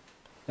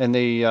in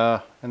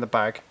the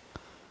bag,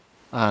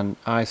 and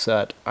I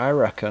said, I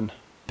reckon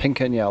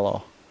pink and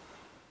yellow.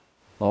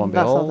 Lo and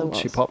That's all behold,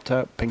 there she was. popped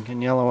out pink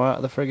and yellow out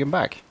of the friggin'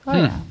 bag. Oh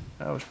yeah.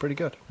 That was pretty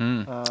good.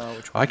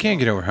 I can't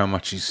get over how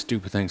much these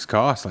stupid things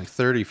cost. Like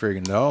 $30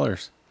 friggin'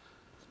 dollars.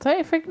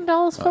 $30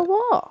 freaking for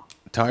what?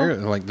 Tire,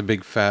 like the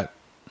big fat.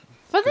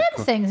 For them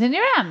things in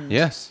your hand?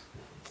 Yes.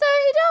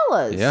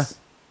 $30? Yeah.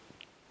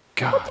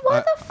 God.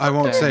 What the fuck? I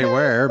won't say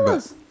where,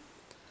 but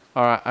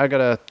All right, I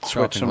gotta switch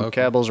Shopping some local.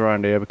 cables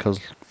around here because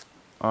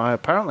I'm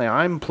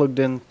plugged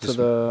into just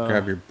the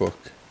grab your book.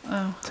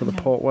 to the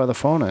port where the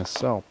phone is.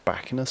 So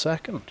back in a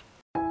second.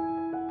 Come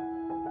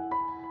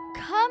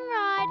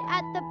ride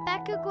at the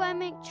Becca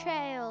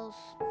Trails.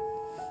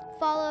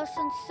 Follow us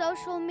on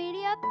social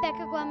media,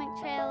 Becca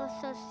Trail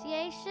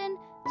Association,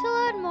 to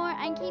learn more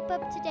and keep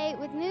up to date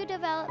with new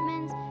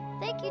developments.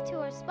 Thank you to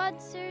our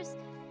sponsors,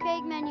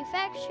 Craig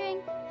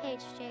Manufacturing,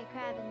 HJ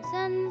Crab &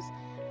 Sons,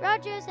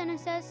 Rogers &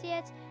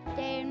 Associates,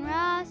 Darren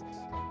Ross.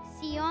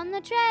 See you on the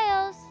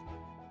trails.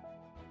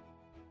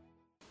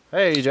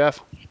 Hey,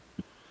 Jeff.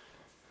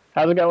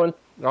 How's it going?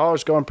 Oh,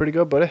 it's going pretty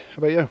good, buddy. How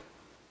about you?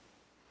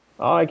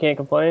 Oh, I can't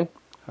complain.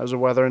 How's the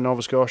weather in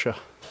Nova Scotia?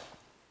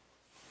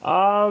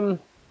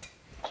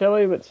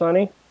 Chilly but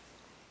sunny.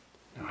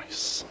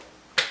 Nice.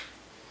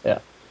 Yeah,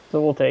 so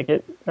we'll take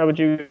it. How about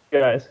you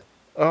guys?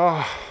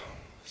 Oh,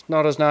 it's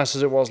not as nice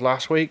as it was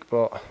last week,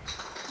 but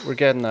we're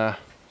getting there.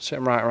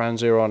 Sitting right around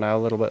 0 now, a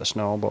little bit of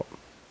snow, but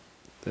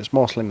it's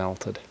mostly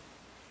melted.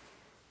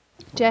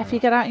 Jeff, you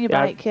get out on your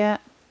bike yet?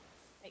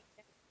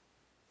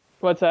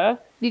 What's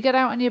that? You get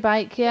out on your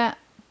bike yet?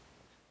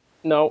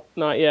 No,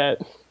 not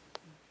yet.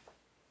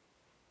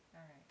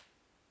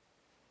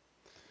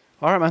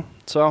 All right, man.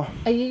 So.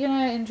 Are you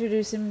going to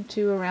introduce him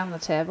to around the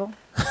table?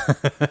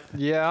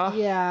 Yeah.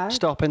 Yeah.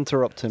 Stop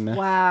interrupting me.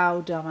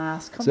 Wow,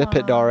 dumbass. Come on. Zip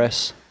it,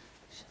 Doris.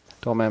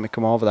 Don't make me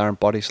come over there and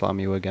body slam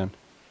you again.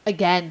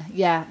 Again,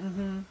 yeah.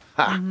 Mm-hmm.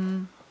 Ha!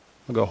 Mm-hmm.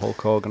 I'll go Hulk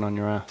Hogan on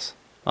your ass.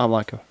 I'm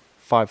like a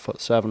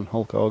 5'7"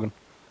 Hulk Hogan.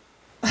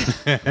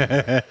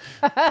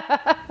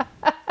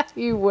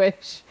 You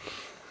wish.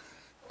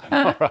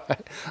 All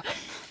right.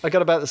 I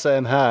got about the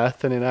same hair,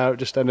 thinning out,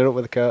 just ended up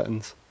with the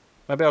curtains.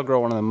 Maybe I'll grow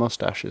one of them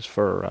mustaches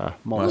for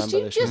more Would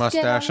you just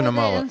mustache get on and a with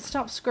it mullet. and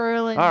stop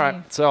scrolling? All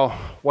right, so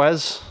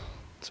Wes,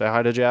 say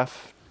hi to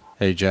Jeff.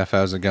 Hey, Jeff,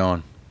 how's it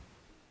going?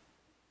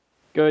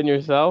 Good, and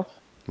yourself?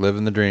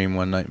 Living the dream,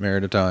 one nightmare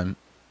at a time.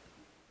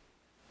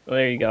 Well,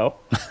 there you go.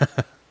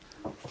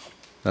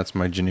 That's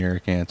my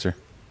generic answer.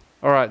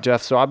 All right,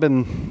 Jeff, so I've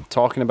been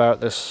talking about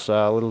this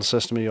little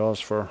system of yours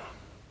for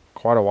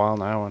quite a while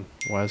now, and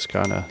Wes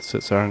kind of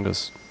sits there and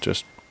goes,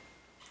 just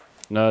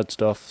nerd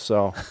stuff,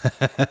 so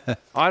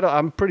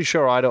I'm pretty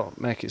sure I don't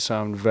make it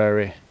sound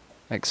very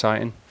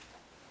exciting,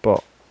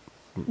 but...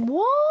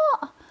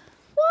 What?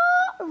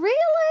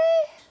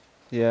 Really?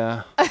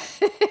 Yeah.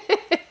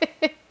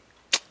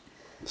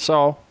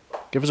 So,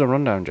 give us a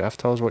rundown, Jeff.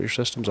 Tell us what your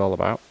system's all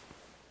about.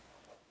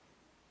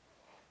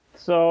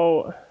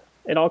 So,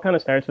 it all kind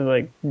of starts with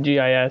like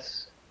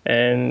GIS,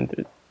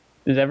 and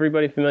is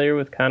everybody familiar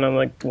with kind of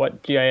like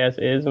what GIS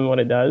is and what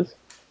it does?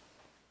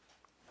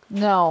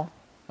 No.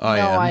 I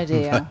no am.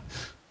 idea.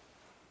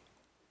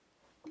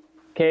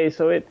 Okay,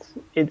 so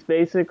it's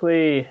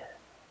basically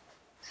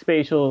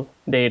spatial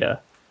data.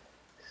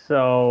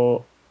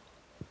 So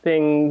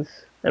things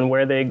and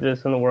where they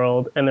exist in the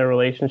world and their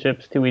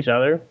relationships to each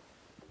other.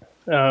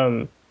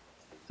 So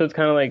it's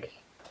kind of like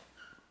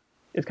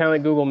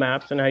Google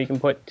Maps and how you can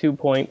put 2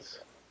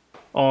 points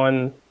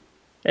on,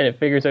 and it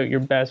figures out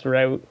your best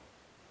route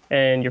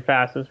and your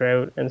fastest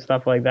route and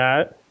stuff like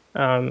that.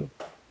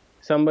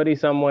 Somebody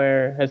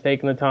somewhere has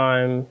taken the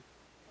time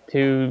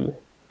to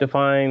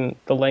define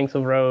the lengths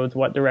of roads,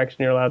 what direction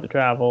you're allowed to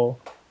travel,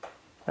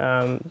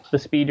 the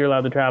speed you're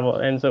allowed to travel.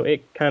 And so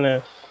it kind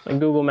of, like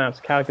Google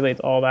Maps calculates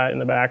all that in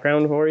the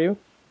background for you.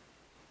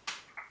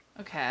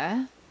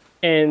 Okay.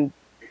 And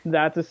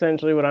that's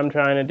essentially what I'm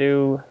trying to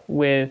do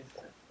with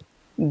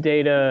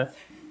data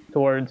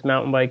towards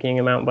mountain biking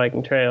and mountain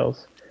biking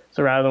trails.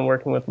 So rather than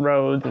working with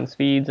roads and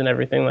speeds and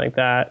everything like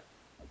that,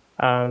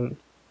 I've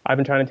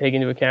been trying to take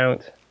into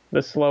account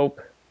the slope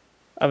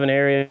of an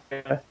area,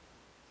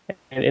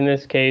 and in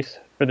this case,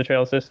 for the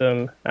trail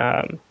system,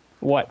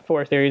 what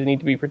forest areas need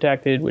to be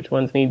protected, which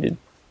ones need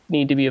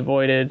to be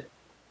avoided,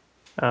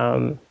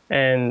 and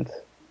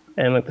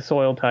like the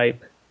soil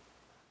type.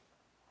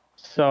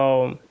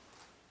 So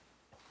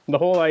the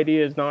whole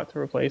idea is not to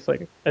replace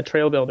like a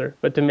trail builder,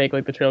 but to make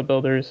like the trail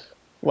builder's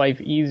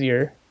life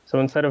easier. So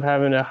instead of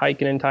having to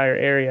hike an entire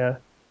area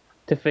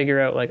to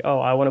figure out like, oh,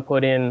 I want to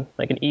put in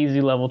like an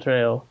easy level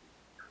trail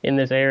in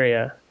this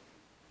area,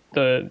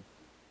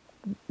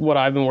 what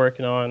I've been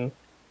working on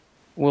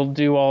will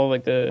do all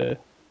like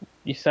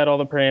you set all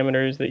the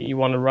parameters that you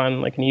want to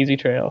run like an easy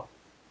trail,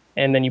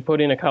 and then you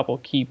put in a couple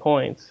key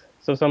points.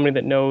 So somebody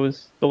that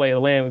knows the lay of the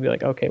land would be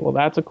like, okay, well,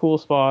 that's a cool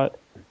spot.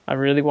 I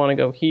really want to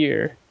go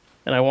here,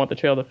 and I want the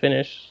trail to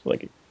finish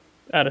like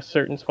at a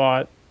certain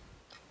spot.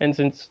 And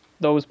since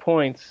those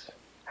points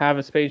have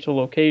a spatial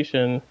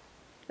location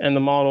and the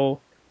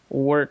model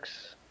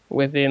works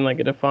within like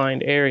a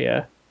defined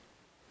area,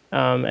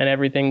 and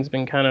everything's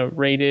been kind of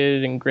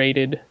rated and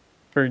graded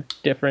for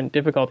different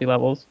difficulty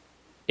levels,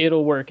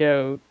 it'll work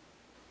out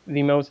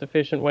the most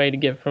efficient way to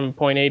get from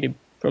point A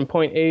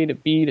to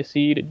B to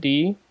C to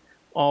D,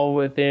 all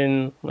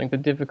within like the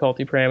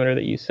difficulty parameter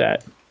that you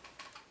set.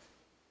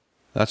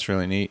 That's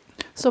really neat.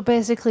 So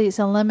basically it's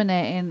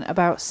eliminating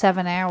about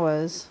 7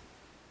 hours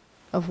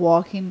of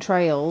walking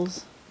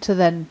trails to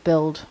then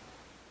build.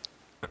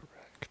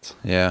 Correct.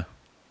 Yeah.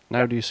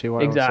 Now do you see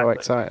why Exactly. I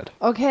was so excited?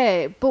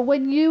 Okay, but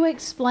when you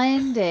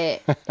explained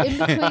it, in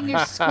between your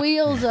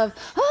squeals of,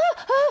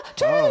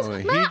 trails, Oh,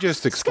 he maps,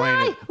 just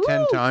explained sky, it 10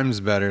 woo." times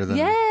better than...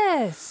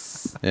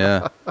 Yes.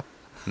 Yeah.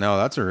 No,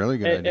 that's a really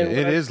good idea.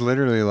 It is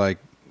literally like,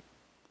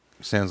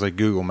 sounds like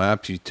Google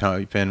Maps. You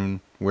type in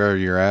where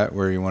you're at,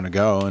 where you want to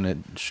go, and it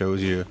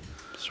shows you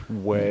It's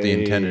way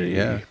the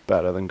intended,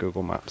 better than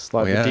Google Maps.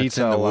 Like Oh, yeah, the it's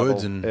in detail the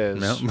woods level and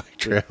is mountain bike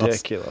trails.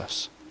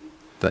 ridiculous.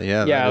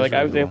 Yeah, like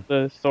I was able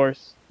to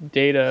source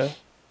data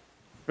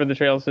for the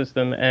trail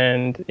system,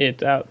 and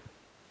it's at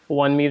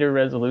 1 meter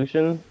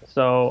resolution.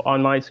 So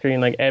on my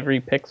screen, like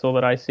every pixel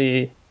that I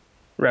see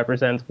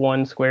represents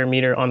 1 square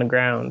meter on the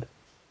ground.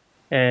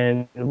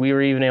 And we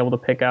were even able to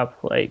pick up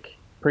like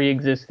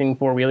pre-existing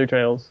 4-wheeler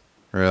trails.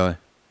 Really?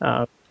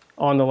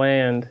 On the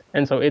land.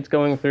 And so it's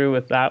going through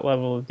with that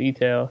level of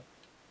detail.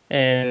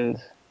 And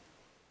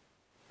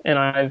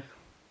I've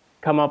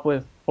come up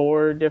with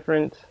 4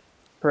 different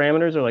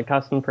parameters, or like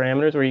custom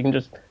parameters, where you can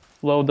just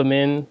load them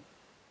in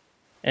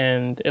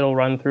and it'll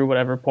run through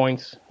whatever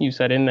points you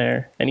set in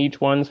there. And each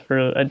one's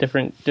for a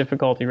different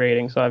difficulty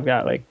rating. So I've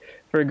got like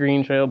for a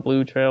green trail,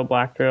 blue trail,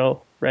 black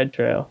trail, red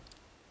trail.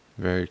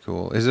 Very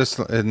cool. Is this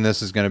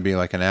going to be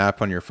like an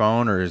app on your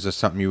phone, or is this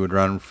something you would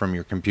run from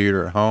your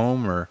computer at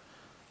home, or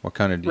what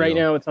kind of deal? Right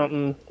now it's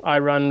something I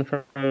run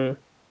from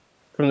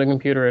the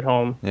computer at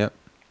home. Yep.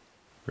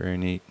 Very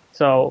neat.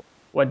 So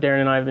what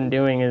Darren and I have been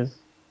doing is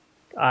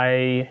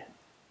I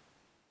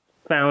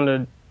found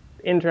an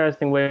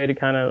interesting way to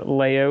kind of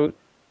lay out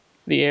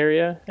the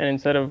area, and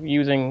instead of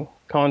using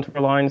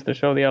contour lines to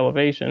show the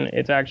elevation,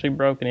 it's actually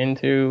broken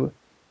into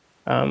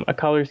a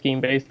color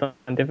scheme based on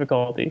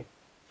difficulty.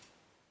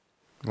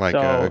 Like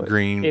So a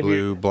green,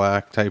 blue,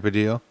 black type of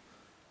deal?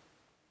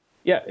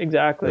 Yeah,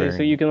 exactly.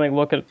 So you can like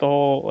look at the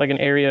whole, like an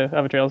area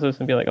of a trail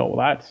system and be like, oh,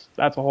 well,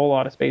 that's a whole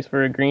lot of space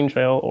for a green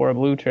trail or a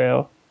blue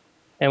trail.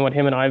 And what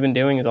him and I have been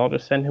doing is I'll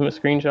just send him a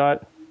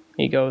screenshot.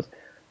 He goes,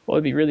 well,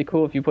 it'd be really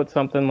cool if you put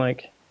something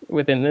like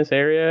within this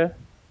area.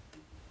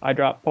 I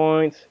drop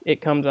points.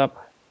 It comes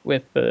up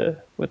with the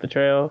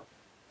trail,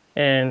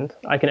 and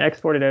I can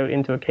export it out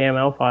into a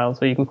KML file,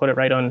 so you can put it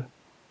right on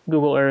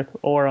Google Earth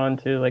or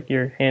onto like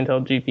your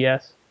handheld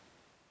GPS,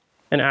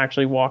 and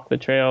actually walk the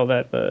trail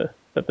that the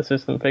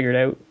system figured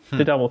out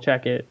to double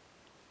check it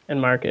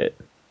and mark it.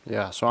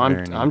 Yeah, so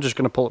I'm just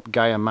going to pull up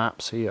Gaia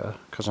Maps here,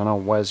 because I know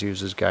Wes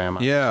uses Gaia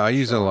Maps. Yeah, I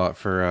use it a lot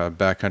for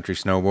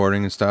backcountry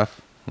snowboarding and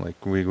stuff.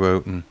 Like we go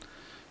out and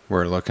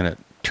we're looking at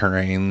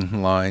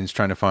terrain lines,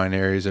 trying to find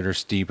areas that are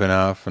steep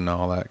enough and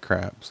all that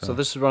crap. So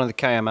this is one of the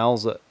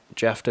KMLs that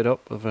Jeff did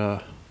up of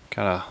a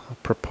kind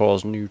of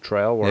proposed new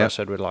trail where I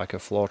said we'd like a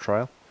floor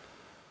trail.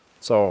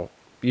 So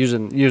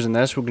using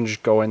this, we can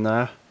just go in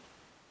there,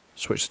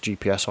 switch the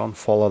GPS on,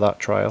 follow that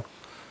trail.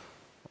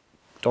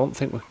 Don't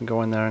think we can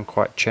go in there and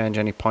quite change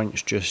any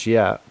points just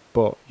yet,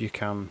 but you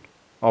can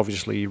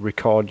obviously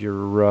record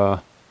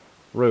your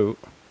route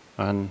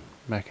and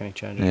make any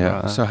changes.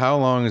 Yeah. So how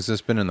long has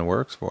this been in the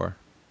works for?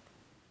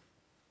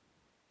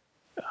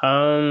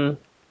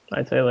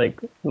 I'd say like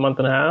a month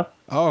and a half.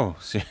 Oh,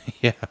 so,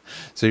 yeah.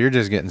 So you're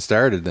just getting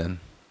started then.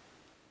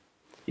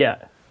 Yeah.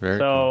 Very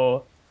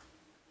cool.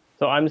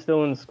 So I'm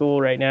still in school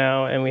right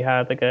now, and we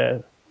had like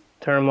a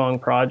term-long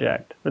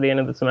project for the end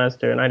of the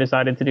semester, and I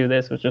decided to do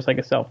this. It was just like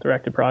a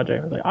self-directed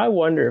project. I was like, I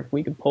wonder if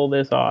we could pull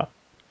this off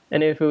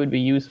and if it would be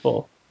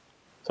useful.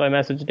 So I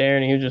messaged Darren,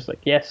 and he was just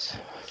like, yes.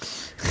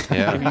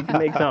 Yeah. If you can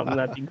make something,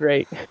 that'd be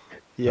great.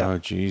 Yeah. Oh,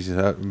 geez,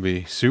 that would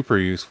be super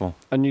useful.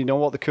 And you know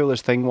what the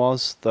coolest thing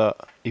was? That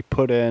he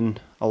put in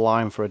a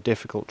line for a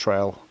difficult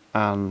trail,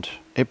 and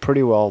it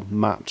pretty well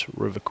mapped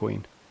River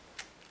Queen.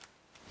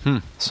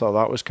 So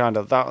that was kind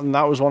of that, and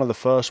that was one of the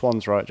first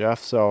ones, right,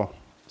 Jeff? So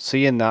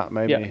seeing that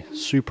made me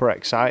super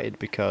excited,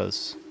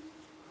 because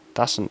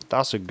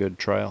that's a good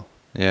trail.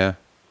 Yeah.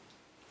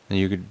 And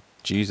you could,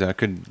 geez, that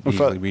could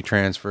easily be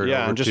transferred over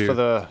Yeah, and just to, for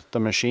the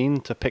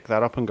machine to pick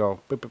that up and go,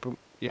 boop, boop, boop.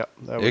 Yep,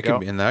 there we go.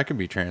 And that could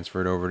be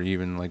transferred over to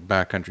even like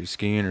backcountry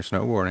skiing or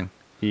snowboarding.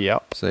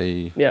 Yep.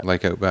 Say,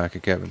 like out back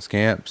at Kevin's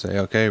camp, say,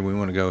 okay, we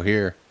want to go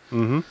here.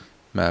 Mm-hmm.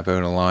 Map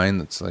out a line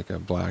that's like a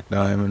black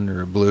diamond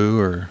or a blue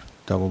or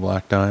double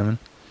black diamond.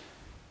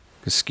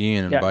 Because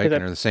skiing and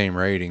biking are the same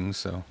ratings,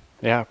 so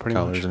yeah, pretty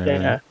colors much. And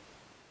everything. Yeah.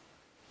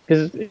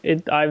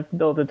 Because I've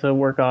built it to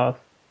work off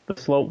the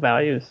slope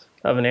values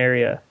of an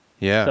area.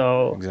 Yeah,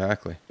 so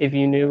exactly. If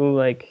you knew,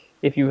 like,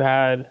 if you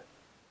had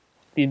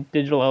the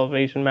digital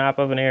elevation map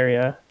of an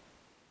area,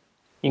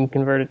 you can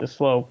convert it to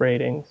slope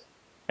ratings.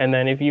 And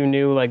then if you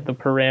knew, like, the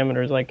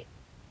parameters, like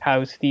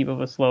how steep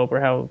of a slope or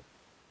how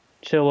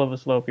chill of a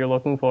slope you're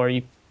looking for,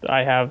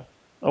 I have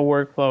a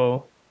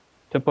workflow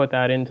to put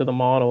that into the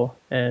model.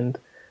 And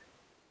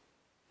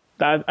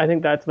that, I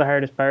think that's the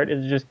hardest part,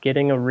 is just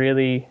getting a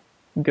really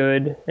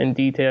good and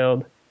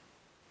detailed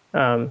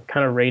kind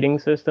of rating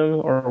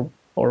system or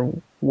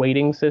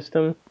weighting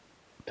system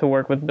to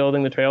work with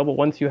building the trail. But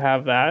once you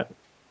have that,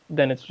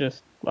 then it's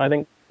just, I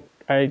think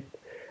I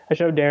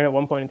showed Darren at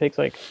one point, it takes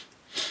like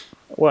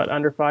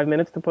under 5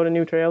 minutes to put a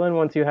new trail in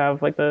once you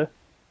have like the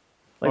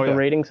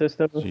rating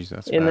system Jeez, in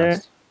fast.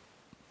 there.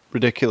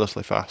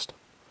 Ridiculously fast.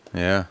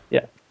 Yeah.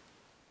 Yeah.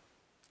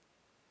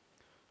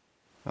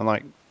 And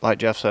like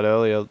Jeff said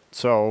earlier,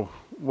 so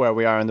where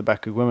we are in the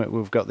Becca-Gwimmick,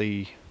 we've got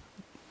the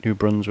New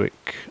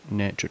Brunswick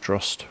Nature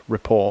Trust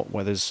report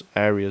where there's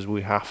areas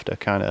we have to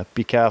kind of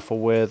be careful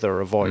with or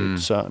avoid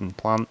certain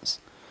plants.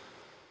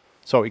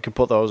 So we can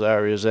put those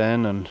areas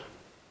in and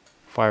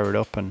fire it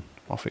up and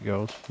off it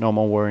goes. No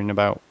more worrying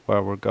about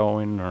where we're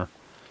going or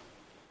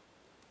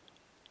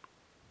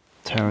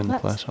tearing the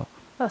place up.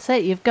 That's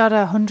it. You've got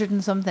 100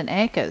 and something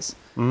acres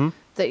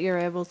that you're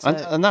able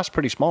to... And that's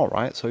pretty small,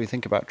 right? So you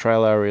think about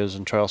trail areas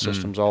and trail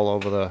systems all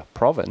over the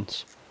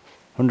province.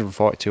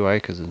 142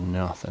 acres is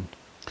nothing.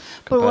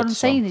 But what compared I'm to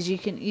saying some. is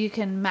you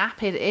can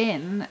map it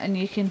in and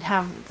you can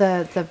have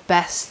the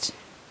best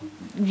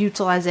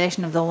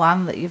utilization of the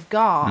land that you've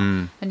got,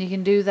 and you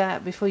can do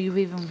that before you've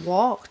even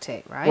walked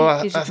it, right?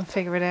 Well, Because you can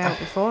figure it out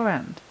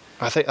beforehand.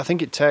 I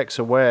think it takes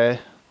away.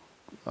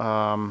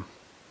 I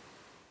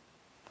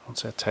won't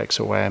say it takes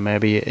away.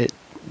 Maybe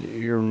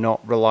you're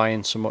not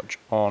relying so much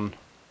on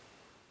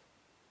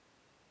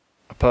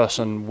a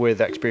person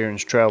with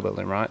experience trail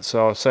building, right?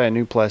 So, say a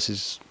new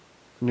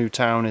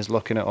town is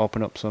looking at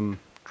opening up some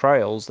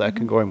trails. They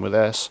can go in with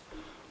this,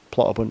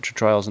 plot a bunch of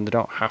trails, and they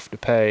don't have to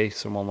pay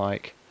someone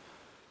like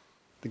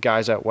the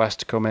guys out west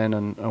to come in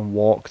and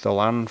walk the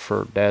land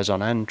for days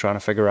on end trying to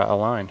figure out a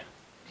line.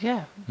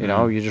 Yeah. You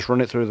know, you just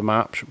run it through the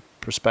map,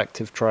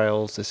 prospective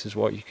trails, this is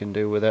what you can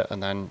do with it,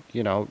 and then,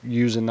 you know,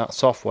 using that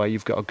software,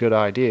 you've got a good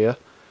idea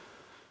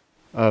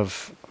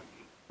of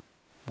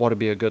what would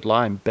be a good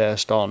line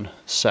based on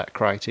set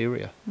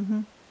criteria.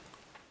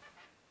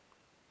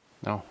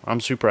 No, I'm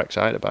super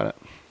excited about it.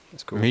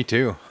 It's cool. Me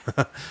too.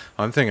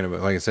 I'm thinking about,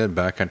 like I said,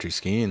 backcountry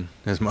skiing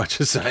as much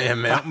as I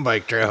am mountain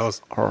bike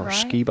trails. Or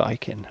ski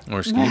biking.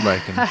 Or ski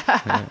biking.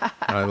 Yeah.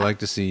 I'd like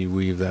to see you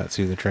weave that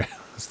through the trails.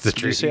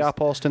 Did you see our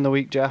post in the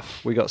week,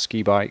 Jeff? We got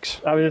ski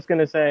bikes. I was just going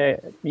to say,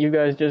 you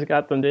guys just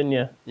got them, didn't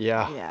you?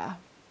 Yeah. Yeah.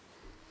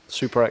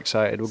 Super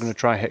excited. We're going to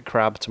try hit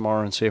crab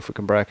tomorrow and see if we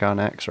can break our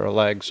necks or our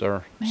legs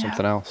or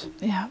something else.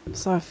 Yeah.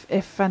 So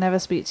if I never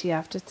speak to you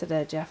after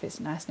today, Jeff, it's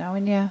nice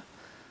knowing you.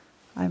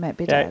 I might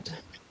be dead.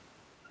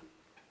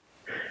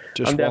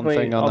 Just one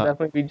thing on I'll that.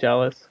 definitely be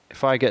jealous.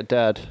 If I get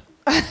dead,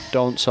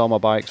 don't sell my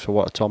bikes for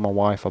what I told my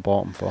wife I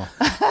bought them for.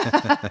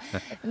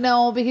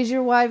 No, because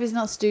your wife is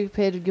not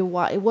stupid. Your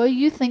wife, well,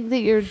 you think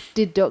that you're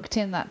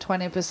deducting that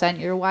 20%.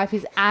 Your wife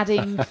is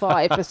adding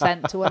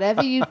 40% to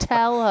whatever you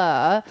tell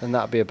her. Then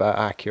that'd be about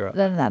accurate.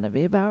 Then that'd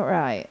be about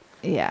right.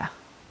 Yeah.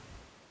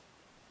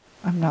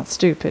 I'm not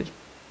stupid.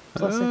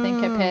 Plus, I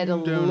think I paid a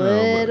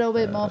little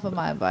bit more for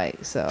my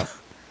bike, so.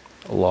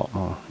 A lot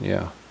more,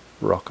 yeah.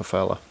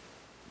 Rockefeller.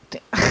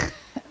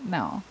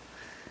 No.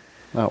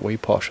 That we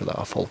posh with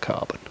that full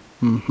carbon.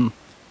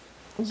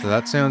 So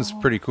that sounds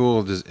pretty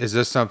cool. Is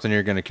this something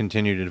you're going to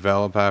continue to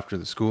develop after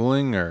the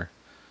schooling,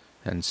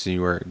 and see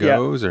where it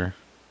goes, or?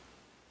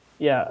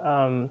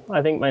 Yeah,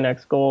 I think my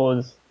next goal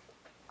is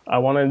I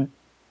want to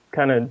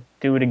kind of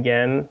do it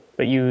again,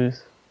 but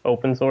use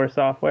open source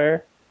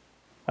software,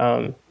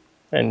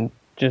 and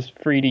just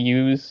free to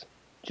use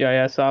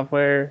GIS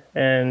software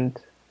and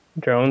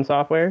drone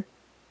software,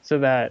 so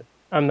that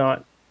I'm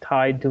not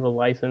tied to a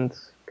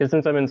license. Because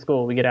since I'm in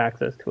school, we get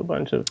access to a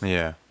bunch of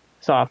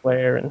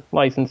software and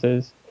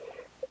licenses.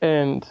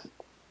 And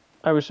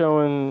I was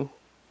showing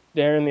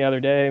Darren the other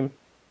day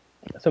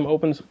some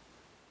open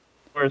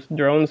source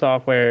drone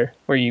software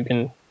where you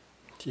can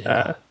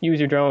use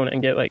your drone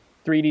and get like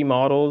 3D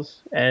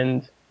models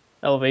and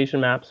elevation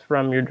maps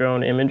from your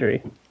drone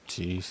imagery.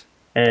 Jeez.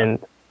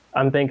 And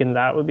I'm thinking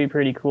that would be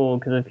pretty cool,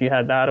 because if you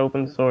had that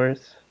open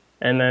source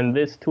and then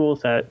this tool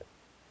set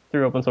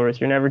through open source,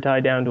 you're never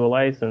tied down to a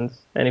license.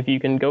 And if you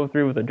can go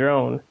through with a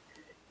drone,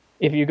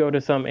 if you go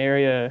to some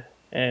area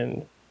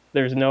and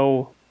there's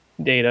no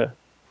data,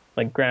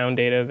 like ground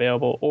data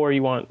available, or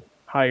you want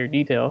higher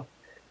detail,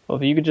 well,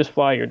 if you could just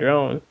fly your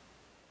drone,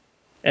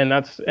 and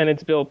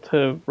it's built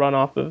to run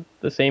off of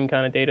the same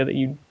kind of data that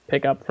you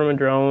pick up from a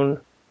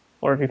drone,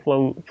 or if you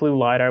flew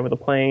LiDAR with a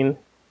plane.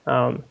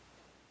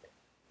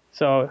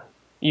 So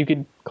you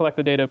could collect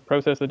the data,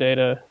 process the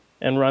data,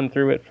 and run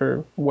through it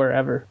for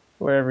wherever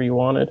you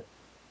wanted.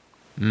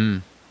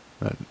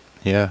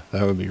 Yeah,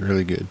 that would be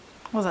really good.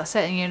 Well, that's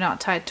it. And you're not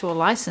tied to a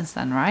license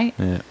then, right?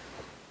 Yeah.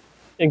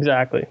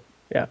 Exactly.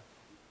 Yeah.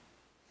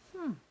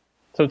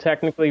 So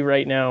technically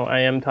right now I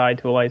am tied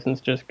to a license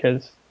just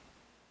because,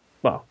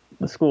 well,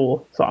 the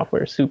school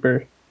software is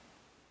super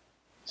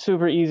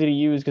easy to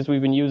use because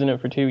we've been using it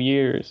for 2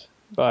 years.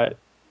 But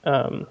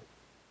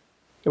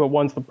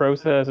once the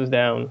process is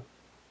down,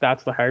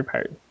 that's the hard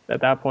part.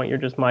 At that point, you're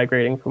just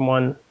migrating from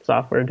one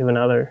software to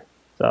another.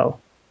 So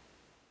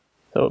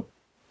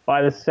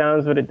by the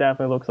sounds of it, it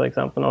definitely looks like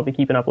something I'll be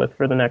keeping up with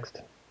for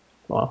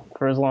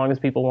for as long as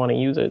people want to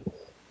use it.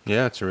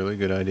 Yeah, it's a really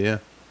good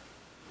idea.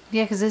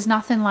 Yeah, because there's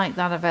nothing like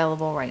that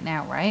available right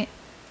now, right?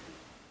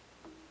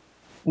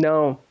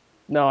 No,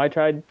 I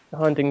tried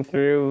hunting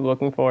through,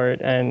 looking for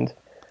it, and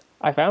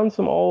I found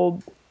some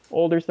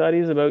older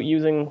studies about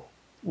using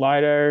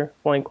LiDAR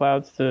point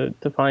clouds to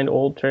find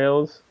old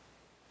trails,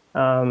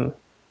 for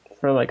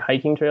like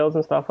hiking trails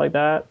and stuff like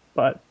that.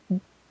 But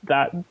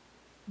that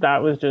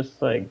was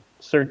just like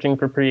searching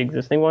for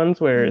pre-existing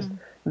ones, whereas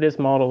this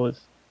model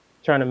is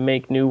trying to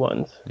make new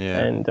ones. Yeah.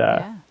 And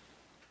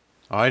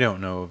I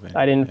don't know of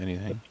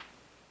anything.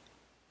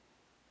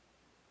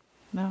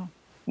 No,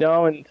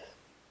 and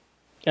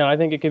I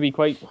think it could be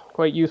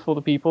quite useful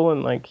to people,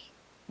 and like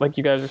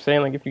you guys are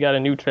saying, like if you got a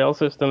new trail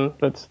system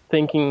that's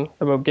thinking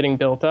about getting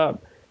built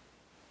up,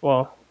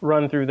 well,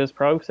 run through this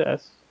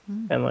process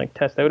and like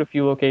test out a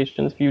few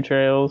locations, few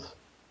trails,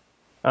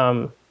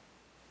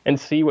 and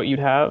see what you'd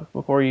have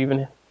before you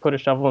even put a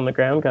shovel in the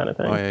ground kind of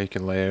thing. Oh yeah, you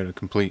can lay out a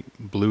complete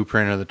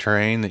blueprint of the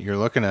terrain that you're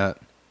looking at,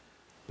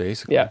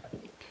 basically. Yeah.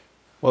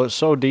 Well, it's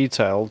so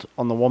detailed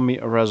on the 1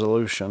 meter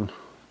resolution.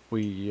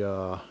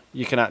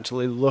 You can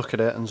actually look at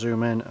it and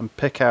zoom in and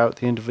pick out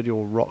the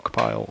individual rock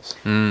piles.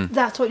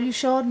 That's what you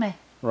showed me.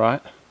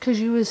 Right? Because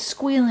you was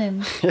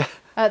squealing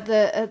at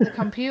the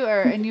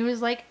computer, and you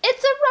was like,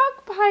 "It's a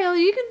rock pile.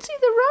 You can see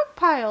the rock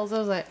piles." I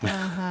was like,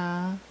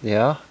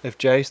 Yeah. If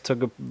Jace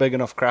took a big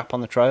enough crap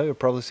on the trail, you'll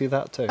probably see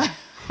that too.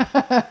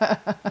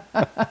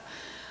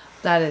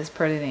 That is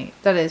pretty neat.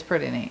 That is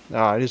pretty neat.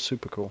 Ah, it is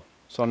super cool.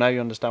 So now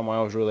you understand why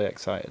I was really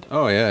excited.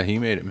 Oh yeah, he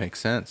made it make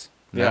sense.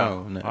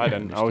 Yeah, No, I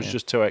didn't. I was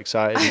just too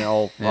excited, and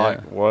all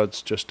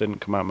words just didn't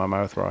come out of my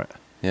mouth right.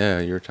 Yeah,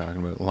 you were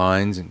talking about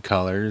lines and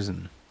colors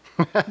and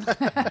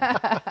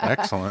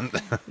excellent.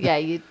 Yeah.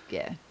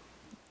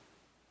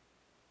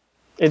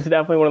 It's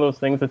definitely one of those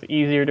things that's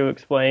easier to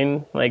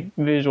explain, like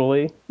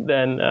visually,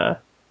 than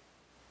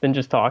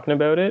just talking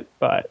about it.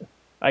 But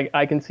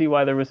I can see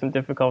why there was some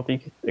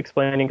difficulty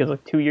explaining, because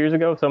like 2 years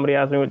ago, if somebody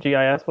asked me what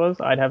GIS was,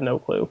 I'd have no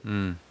clue.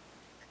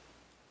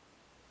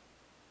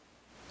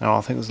 No,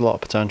 I think there's a lot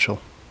of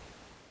potential.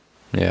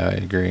 Yeah, I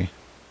agree.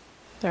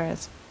 There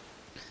is.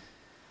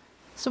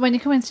 So when you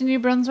come into New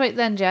Brunswick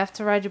then, Jeff,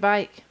 to ride your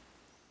bike?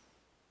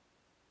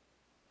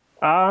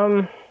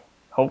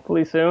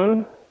 Hopefully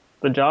soon.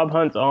 The job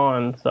hunt's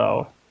on,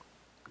 so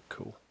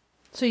Cool.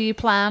 So your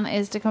plan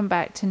is to come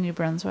back to New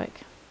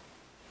Brunswick?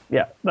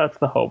 yeah, that's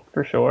the hope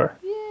for sure.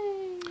 Yay!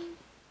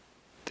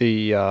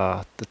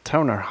 The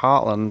town of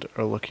Heartland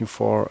are looking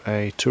for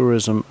a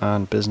tourism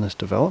and business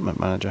development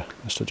manager,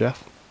 Mr.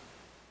 Jeff.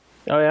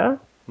 Oh yeah?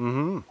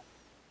 Mm-hmm.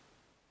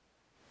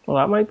 Well,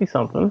 that might be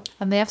something.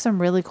 And they have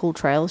some really cool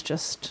trails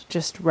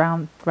just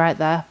round right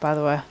there, by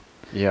the way.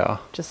 Yeah.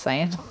 Just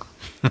saying.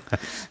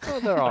 Well,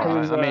 they're all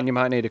right. I mean, you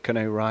might need a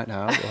canoe right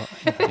now, but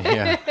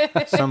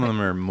Yeah, some of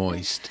them are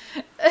moist,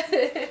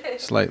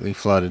 slightly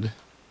flooded.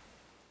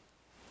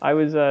 I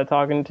was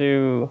talking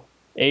to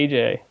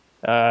AJ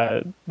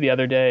the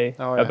other day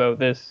about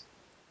this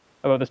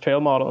trail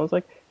model. I was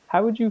like,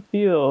 how would you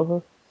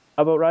feel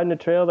about riding a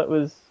trail that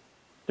was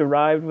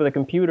derived with a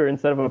computer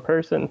instead of a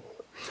person?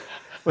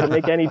 Would it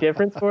make any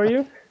difference for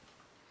you?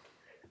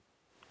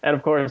 And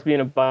of course,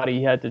 being a buddy,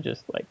 he had to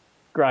just like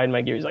grind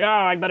my gears. He's like, oh,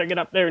 I better get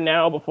up there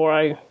now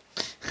before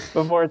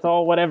it's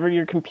all whatever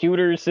your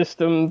computer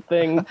system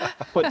thing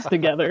puts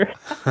together.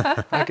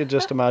 I could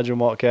just imagine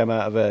what came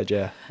out of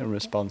AJ in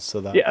response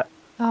to that. Yeah.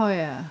 Oh,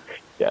 yeah.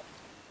 Yeah.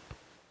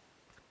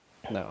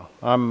 No,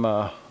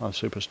 I'm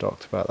super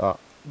stoked about that.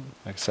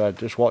 Like I said,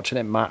 just watching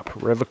it map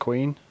River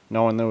Queen,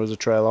 knowing there was a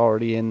trail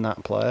already in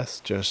that place,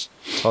 just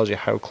tells you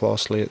how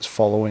closely it's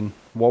following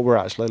what we're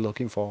actually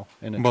looking for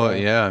in a trail. Well,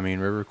 yeah, I mean,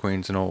 River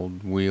Queen's an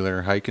old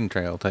wheeler hiking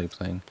trail type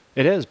thing.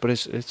 It is, but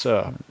it's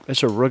a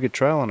rugged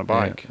trail on a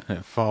bike. Yeah,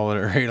 it followed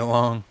it right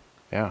along.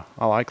 Yeah,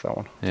 I like that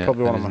one. It's Yeah,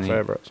 probably one that of my is neat.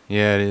 favorites.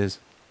 Yeah, it is.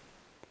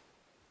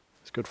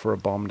 It's good for a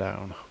bomb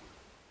down.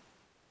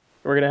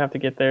 We're gonna have to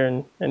get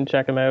there and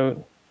check them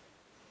out.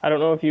 I don't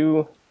know if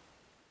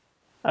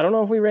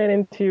we ran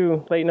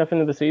into late enough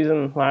into the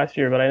season last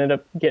year, but I ended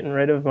up getting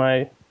rid of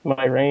my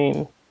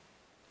rain.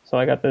 So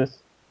I got a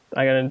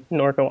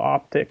Norco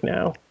Optic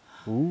now.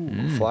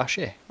 Ooh,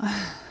 flashy.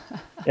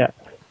 Yeah.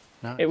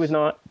 Nice. It was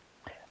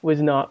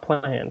not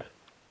planned.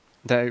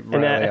 They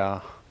really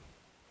are.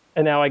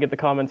 And now I get the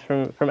comments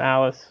from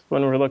Alice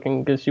when we're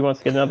looking, because she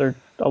wants to get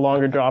a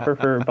longer dropper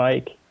for her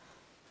bike.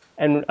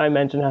 And I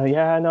mentioned how,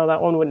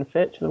 that one wouldn't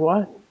fit. She's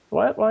like,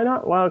 what? Why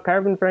not? Well,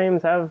 carbon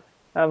frames have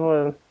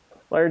a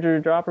larger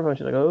dropper. But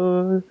she's like,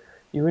 oh,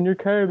 you and your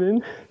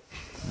carbon.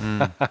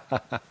 What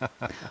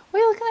are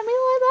you looking at me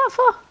like that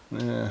for?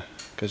 Yeah,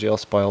 because you're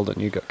spoiled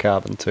and you got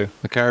carbon too.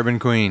 The Carbon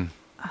Queen.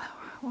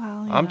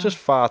 Well, I'm just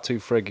far too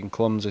friggin'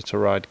 clumsy to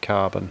ride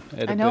carbon.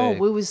 I know,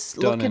 we was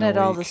looking at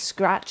all the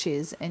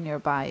scratches in your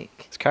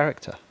bike. It's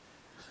character.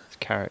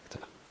 I'm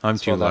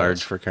That's too what that large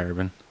is. for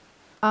carbon.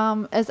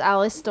 Has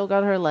Alice still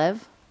got her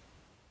live?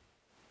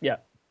 Yeah.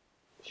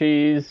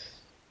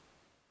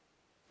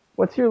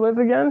 What's your live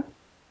again?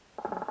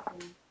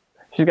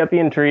 She's got the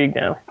Intrigue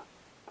now.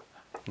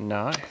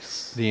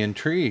 Nice. The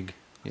Intrigue.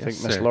 I Yes,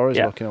 think Miss sir. Laurie's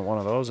looking at one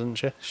of those, isn't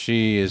she?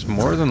 She is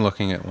more than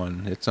looking at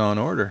one. It's on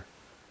order.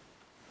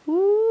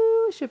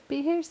 Ooh, should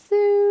be here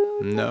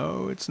soon.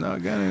 No, it's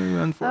not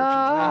gonna, unfortunately.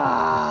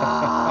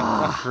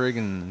 Ah.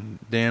 Friggin'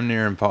 damn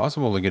near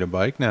impossible to get a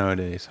bike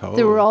nowadays.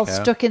 They were all Holy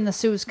cow. stuck in the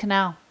Suez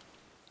Canal.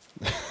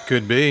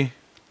 Could be.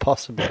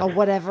 Possibly. Or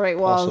whatever it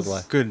was.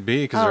 Possibly. Could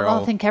be, because I they're don't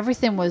all... think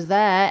everything was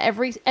there.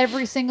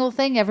 Every single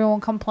thing, everyone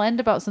complained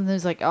about something. It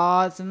was like,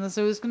 oh, it's in the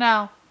Suez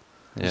Canal.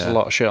 There's a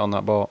lot of shit on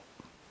that boat.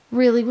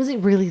 Really? Was it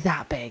really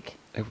that big?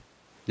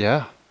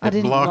 Yeah. I It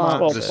didn't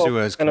blocked look. the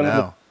Suez And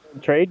Canal. the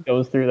trade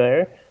goes through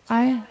there.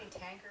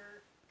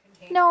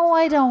 No,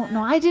 I don't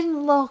know. I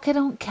didn't look. I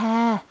don't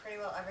care. Pretty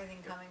well everything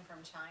coming from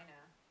China,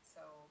 so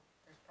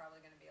there's probably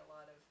going to be a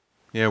lot of...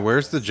 Yeah,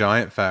 where's the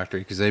giant factory?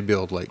 Because they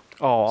build like...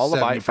 Oh, all the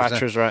bike 70%.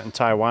 factories are out in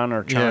Taiwan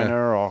or China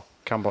or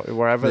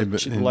wherever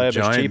labor's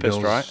Giant cheapest,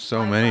 builds right?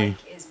 So many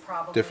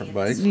different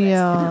bikes.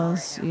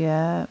 Yes,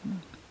 yeah.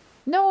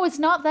 No, it's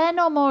not there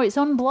no more. It's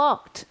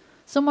unblocked.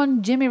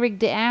 Someone Jimmy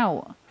rigged it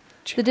out.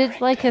 They did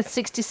like a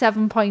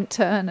 67-point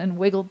turn and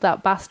wiggled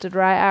that bastard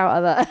right out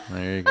of there.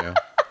 There you go.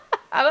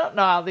 I don't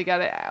know how they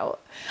got it out.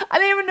 I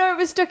didn't even know it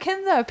was stuck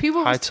in there.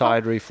 People High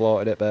tide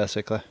refloated it,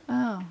 basically.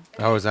 Oh.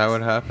 Oh, is that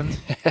what happened?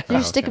 Did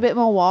you stick a bit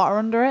more water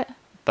under it?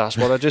 That's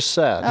what I just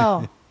said.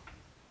 Oh.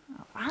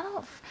 I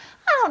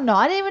don't know.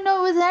 I didn't even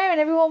know it was there, and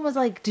everyone was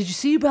like, "Did you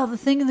see about the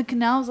thing in the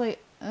canal?" I was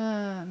like,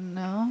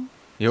 no.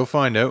 You'll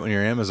find out when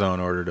your Amazon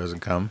order doesn't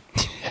come.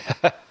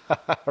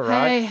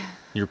 Right. Hey,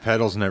 Your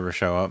pedals never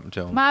show up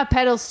until... my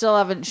pedals still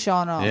haven't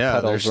shown up. Yeah,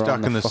 they're pedals are stuck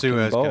on in the the fucking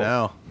Suez boat.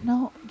 Canal.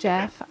 No,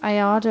 Jeff,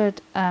 I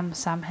ordered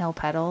Sam Hill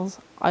pedals,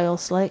 oil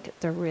slick.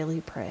 They're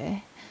really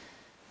pretty.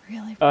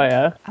 Really pretty. Oh,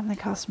 yeah? And they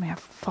cost me a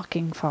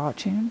fucking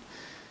fortune.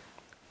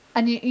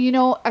 And you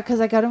know,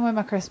 because I got them with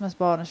my Christmas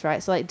bonus,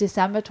 right? So like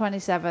December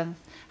 27th,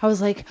 I was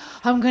like,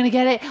 I'm going to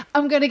get it.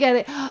 I'm going to get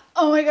it.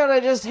 Oh my God, I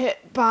just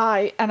hit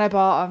buy. And I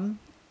bought them.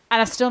 And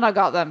I've still not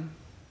got them.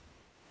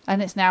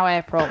 And it's now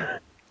April.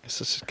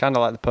 It's kind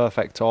of like the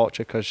perfect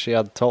torture because she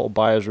had total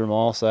buyer's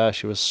remorse there.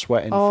 She was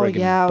sweating friggin'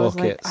 yeah, I was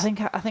buckets.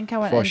 like, I think I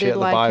went before and she did hit the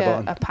buy like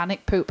button. a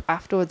panic poop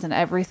afterwards and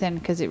everything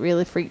because it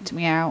really freaked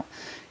me out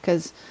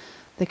because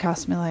they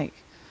cost me like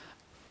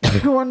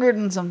 $200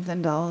 and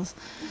something.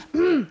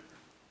 And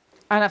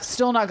I've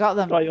still not got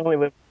them. Well, you only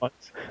live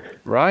once.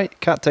 Right?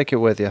 Can't take it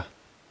with you.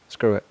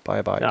 Screw it. Buy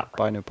a bike. No.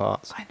 Buy new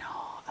parts. I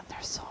know, and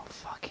they're so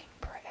fucking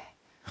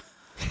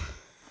pretty.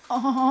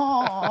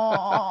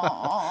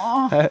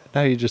 Oh,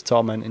 Now you're just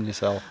tormenting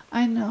yourself.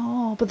 I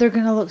know, but they're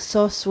gonna look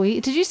so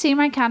sweet. Did you see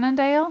my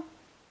Cannondale?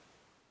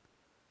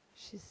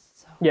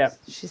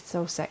 She's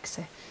so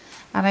sexy.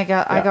 And I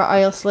got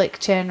oil slick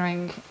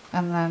chainring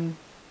and then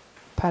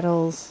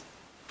pedals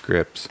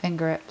Grips. and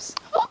grips.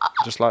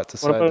 Just like to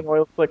What about say, an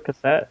oil slick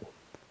cassette?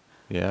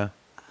 Yeah.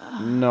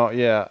 not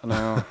yet.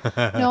 No.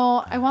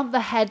 No, I want the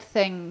head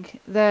thing,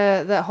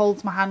 that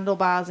holds my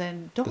handlebars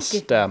in. Don't The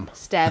give stem.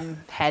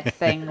 Stem head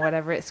thing,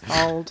 whatever it's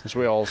called. As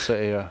we all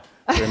sit here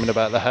dreaming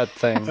about the head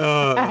thing.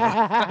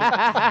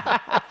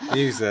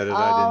 You said it,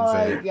 I didn't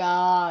say it.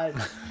 God.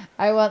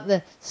 I want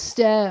the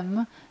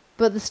stem,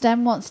 but the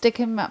stem won't stick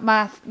in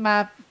my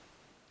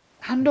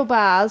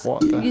handlebars.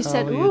 What the you hell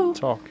said, are ooh. you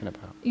talking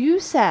about? You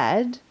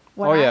said.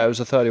 Oh yeah, it was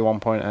a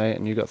 31.8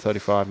 and you got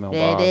 35 mil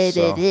bars.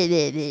 So.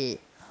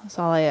 That's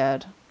all I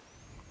heard.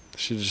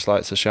 She just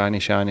likes a shiny.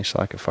 She's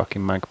like a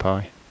fucking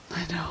magpie.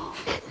 I know.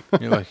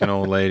 You're like an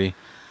old lady.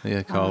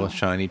 They call us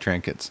shiny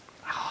trinkets.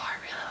 Oh, I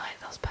really like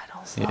those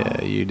pedals. Though.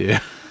 Yeah, you do.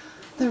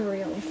 They're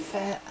really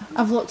fit.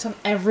 I've looked on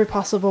every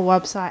possible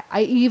website.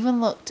 I even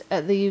looked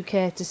at the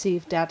UK to see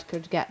if Dad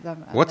could get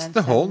them. And What's then the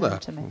send them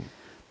hold-up? to me.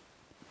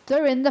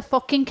 They're in the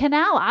fucking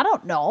canal. I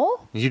don't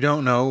know. You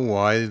don't know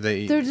why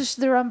they...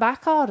 They're on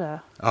back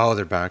order. Oh,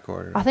 they're back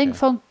ordered. I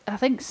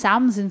think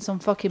Sam's in some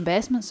fucking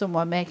basement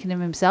somewhere making him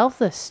himself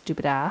this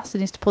stupid ass. He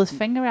needs to pull his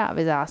finger out of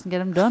his ass and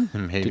get him done.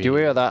 Maybe. Did you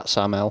hear that,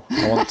 Samuel?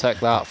 I won't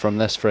take that from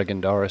this friggin'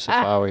 Doris if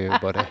I were you,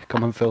 buddy.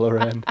 Come and fill her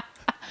in.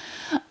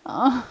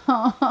 Oh,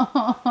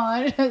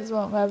 I just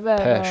want my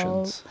pedals.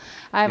 Patience.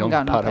 I haven't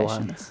Young got no Padawan.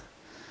 patience.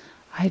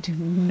 I do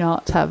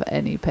not have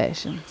any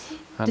patience.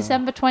 I know.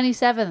 December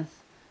 27th.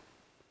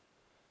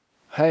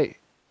 Hey,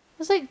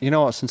 It's like, you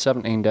know what's in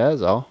 17 days,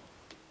 though?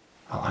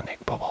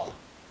 Atlantic Bubble.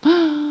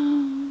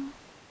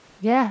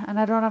 yeah, and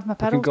I don't have my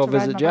pedals go to ride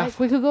visit my Jeff. bike.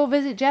 We could go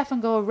visit Jeff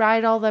and go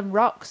ride all them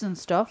rocks and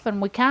stuff, and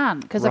we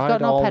can't because I've Ride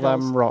got no all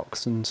pedals. them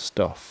rocks and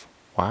stuff.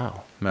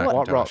 Wow. Macintosh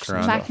What rocks and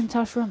run. stuff?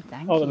 Macintosh run,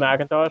 thank Oh, you. the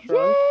Macintosh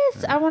run?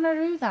 Yes, I want to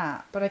do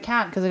that, but I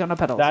can't because I got no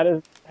pedals. That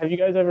is. Have you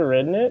guys ever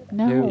ridden it?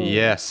 no,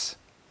 Yes.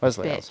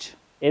 Wesley has. bitch.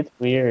 It's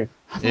weird.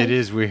 It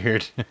is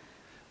weird.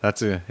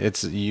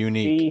 It's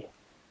unique.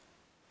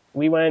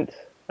 We went,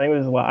 I think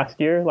it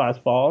was last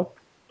fall,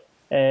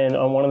 and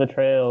on one of the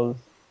trails,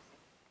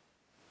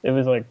 it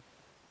was like,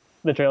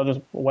 the trail just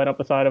went up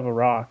the side of a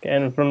rock.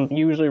 And from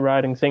usually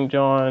riding St.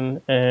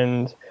 John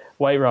and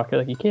White Rock,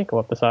 you're like, you can't go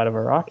up the side of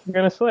a rock. You're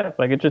going to slip.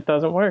 Like, it just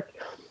doesn't work.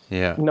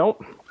 Yeah.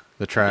 Nope.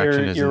 The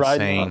traction is you're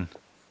riding insane. up.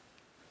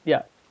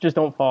 Yeah, just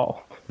don't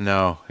fall.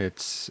 No,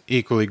 it's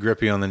equally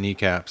grippy on the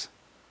kneecaps.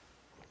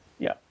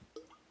 Yeah.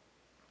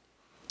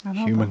 I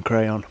know Human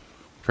crayon.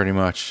 Pretty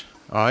much.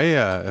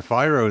 If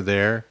I rode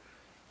there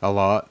a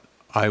lot,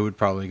 I would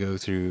probably go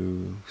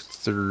through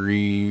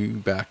 3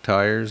 back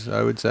tires,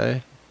 I would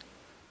say.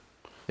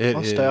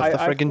 I'll stay off the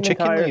I've friggin' seen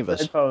chicken entire levers.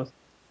 thread posts,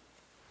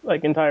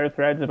 like entire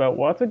threads about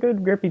what's a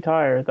good grippy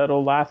tire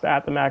that'll last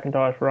at the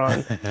Macintosh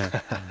run.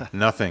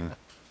 Nothing.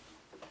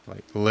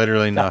 Like,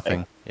 literally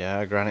nothing.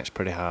 Yeah, granite's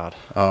pretty hard.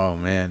 Oh,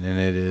 man, and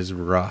it is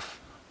rough.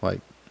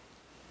 Like,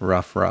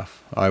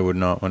 rough. I would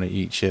not want to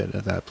eat shit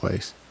at that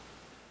place.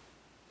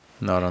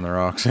 Not on the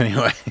rocks,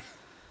 anyway.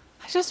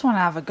 I just want to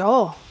have a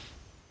go.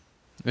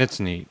 It's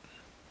neat.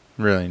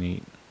 Really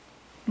neat.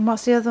 And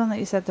what's the other one that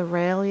you said? The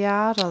rail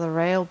yard or the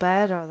rail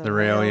bed or The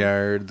rail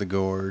yard, the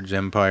gorge,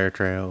 Empire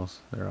Trails.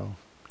 They're all...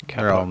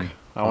 Kapuk.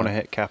 I want to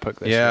hit Kapuk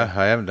this year.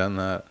 I haven't done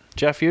that.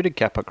 Jeff, you did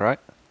Kepuk, right?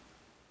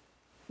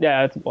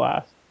 Yeah, it's a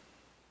blast.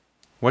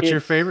 What's your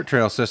favorite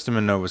trail system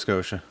in Nova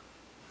Scotia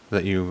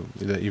that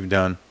you've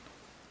done?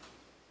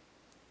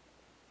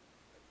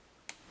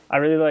 I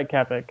really like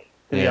Kepuk, to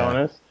be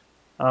honest.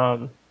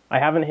 I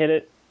haven't hit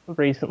it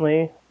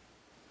recently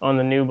on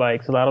the new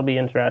bike, so that'll be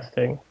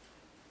interesting.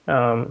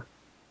 But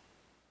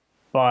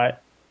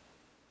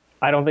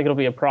I don't think it'll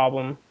be a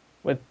problem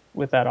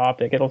with that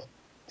optic. It'll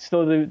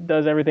still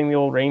does everything the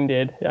old Rain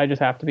did. I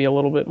just have to be a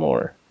little bit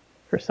more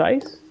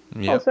precise,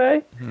 I'll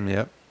say.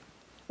 Yep.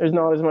 There's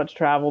not as much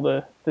travel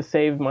to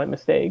save my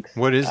mistakes.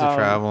 What is the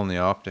travel in the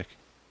optic?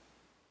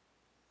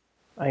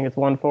 I think it's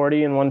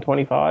 140 and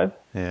 125.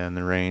 Yeah, and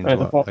the range,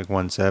 like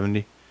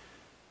 170?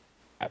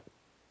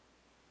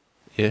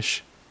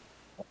 Ish?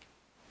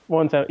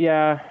 170,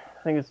 yeah.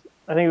 I think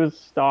it was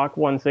stock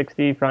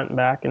 160 front and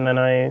back, and then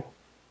I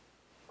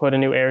put a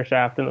new air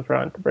shaft in the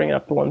front to bring it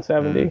up to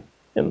 170.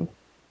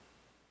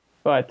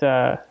 But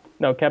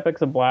no,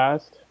 Kepuk's a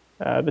blast.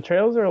 The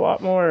trails are a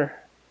lot more,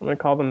 I'm going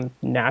to call them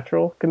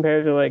natural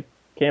compared to like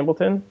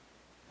Campbellton.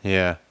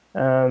 Yeah.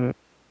 They're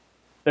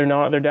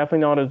definitely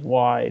not as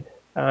wide.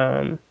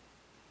 And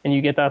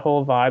you get that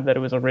whole vibe that it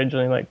was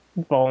originally like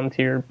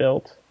volunteer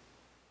built.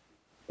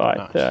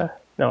 But nice.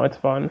 No, it's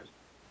fun.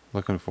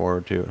 Looking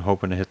forward to it.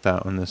 Hoping to hit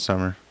that one this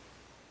summer.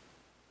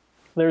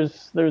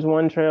 There's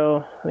one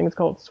trail, I think it's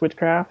called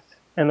Switchcraft,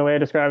 and the way I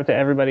describe it to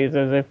everybody is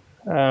as if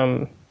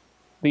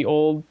the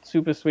old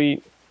Super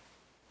Sweet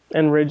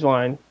and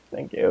Ridgeline,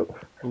 thank you,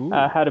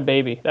 had a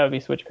baby. That would be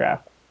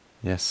Switchcraft.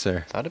 Yes,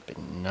 sir. That'd be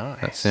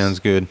nice. That sounds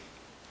good.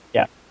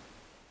 Yeah.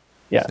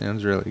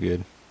 Sounds really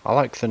good. I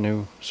like the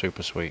new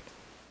Super Sweet.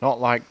 Not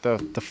like the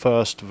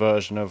first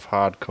version of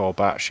hardcore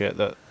batshit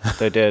that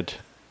they did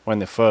when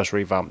they first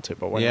revamped it,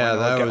 but when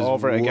that get was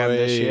over it again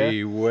this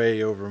year,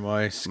 way over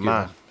my skill.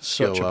 Man,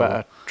 such a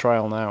better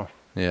trail now.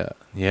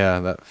 Yeah,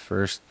 that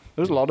first.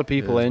 There was a lot of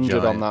people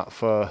injured on that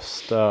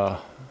first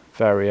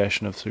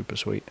variation of Super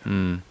Sweet.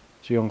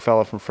 There's a young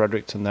fella from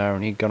Fredericton there,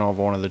 and he'd gone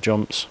over one of the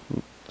jumps,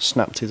 and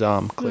snapped his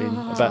arm clean,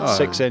 about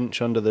 6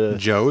 inch under the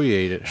Joey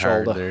ate it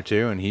shoulder. hard there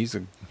too, and he's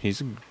a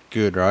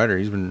good rider.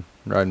 He's been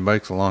riding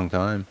bikes a long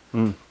time.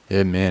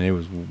 Yeah, man, it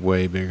was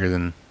way bigger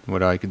than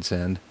what I could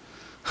send.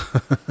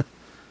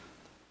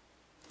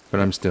 But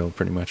I'm still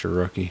pretty much a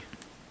rookie.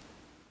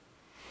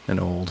 And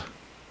old.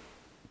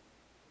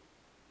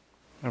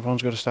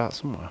 Everyone's got to start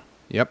somewhere.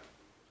 Yep.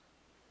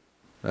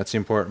 That's the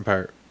important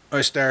part. I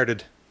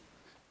started.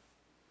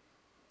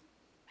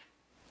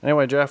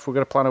 Anyway, Jeff, we're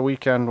going to plan a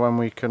weekend when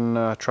we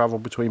can travel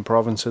between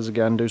provinces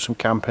again, do some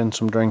camping,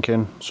 some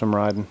drinking, some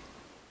riding.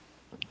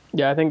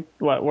 Yeah, I think,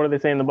 what are they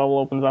saying? The bubble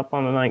opens up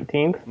on the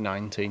 19th?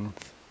 19th.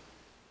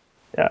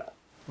 Yeah.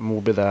 And we'll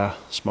be there,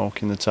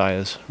 smoking the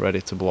tyres, ready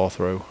to blow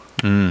through.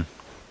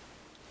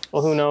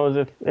 Well, who knows,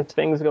 if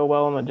things go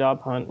well on the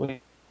job hunt, we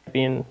might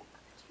be in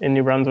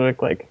New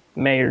Brunswick like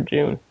May or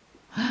June.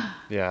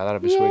 Yeah,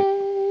 that'd be sweet.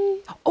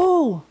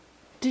 Oh!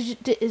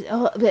 Spit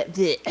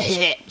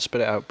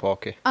it out,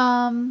 Porky.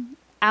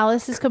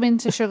 Alice is coming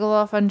to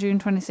Sugarloaf on June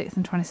 26th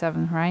and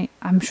 27th, right?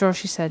 I'm sure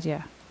she said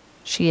yeah.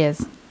 She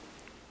is.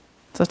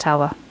 So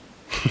tell her.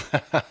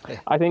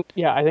 I think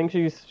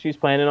she's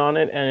planning on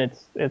it, and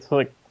it's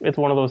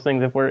one of those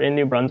things. If we're in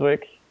New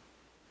Brunswick,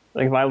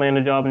 like if I land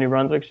a job in New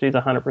Brunswick, she's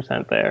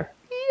 100% there.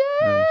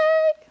 Yay!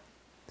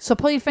 So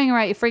pull your finger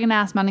out your friggin'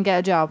 ass, man, and get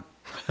a job.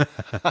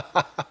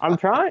 I'm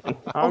trying.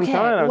 I was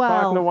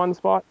talking to one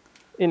spot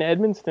in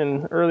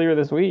Edmundston earlier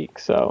this week.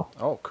 So.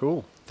 Oh,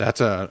 cool.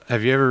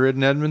 Have you ever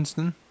ridden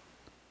Edmundston?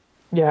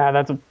 Yeah,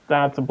 that's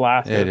a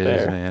blast. It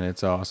is, man.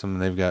 It's awesome.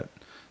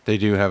 They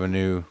do have a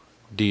new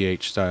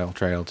DH style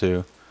trail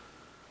too.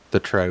 The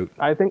Trout.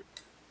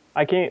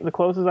 The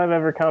closest I've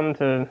ever come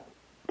to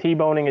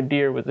T-boning a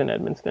deer was in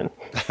Edmundston.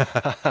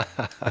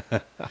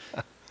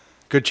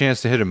 Good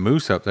chance to hit a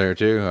moose up there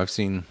too. I've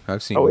seen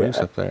moose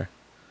up there.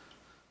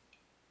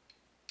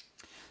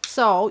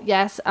 So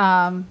yes,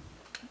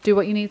 do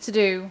what you need to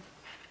do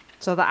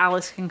so that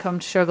Alice can come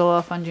to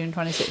Sugarloaf on June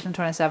 26th and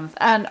 27th,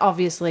 and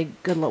obviously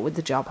good luck with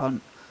the job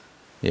hunt.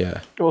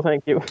 Yeah. Well,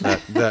 thank you.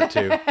 That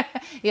too.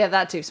 Yeah,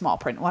 that too. Small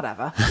print,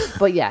 whatever.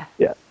 But yeah.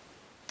 Yeah.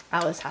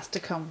 Alice has to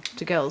come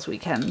to Girls'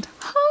 Weekend.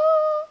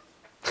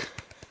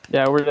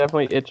 Yeah, we're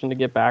definitely itching to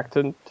get back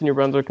to New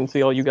Brunswick and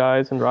see all you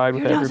guys and ride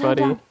with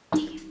everybody.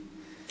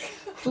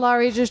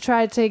 Laurie just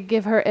tried to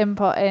give her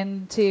input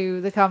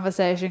into the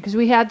conversation because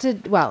we had to.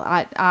 Well,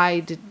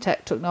 I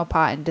took no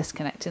part in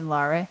disconnecting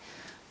Laurie,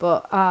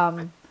 but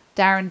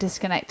Darren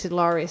disconnected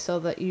Laurie so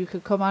that you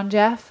could come on,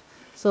 Jeff.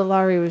 So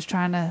Laurie was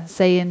trying to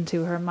say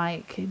into her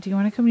mic, "Do you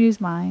want to come use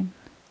mine?"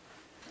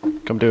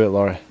 Come do it,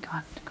 Laurie. Go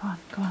on.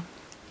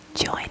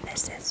 Join the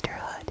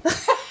sisterhood.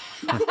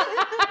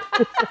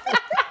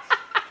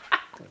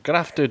 Gonna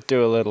have to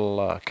do a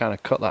little kind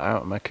of cut that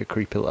out and make a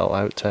creepy little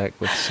outtake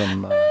with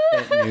some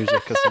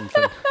music or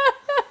something.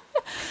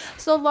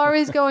 So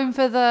Laurie's going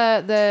for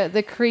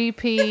the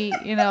creepy,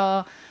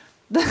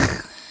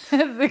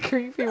 the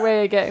creepy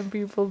way of getting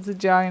people to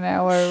join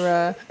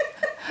our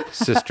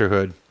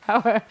sisterhood.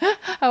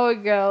 Our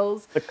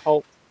girls. The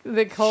cult.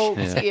 The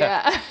Colts,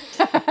 yeah.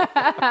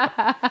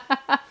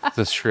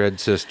 The Shred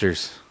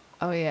Sisters.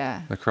 Oh,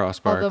 yeah. The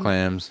crossbar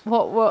clams.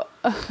 What?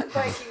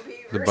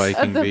 The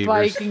Viking The beavers.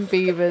 Viking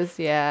beavers,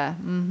 yeah.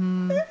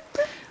 Mm-hmm.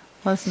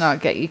 Let's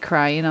not get you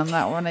crying on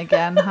that one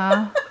again,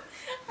 huh?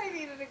 I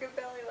needed a good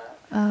belly laugh.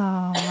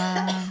 Oh,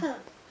 man.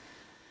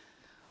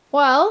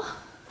 Well,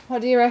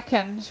 what do you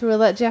reckon? Should we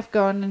let Jeff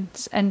go and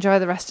enjoy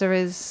the rest of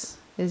his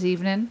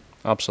evening?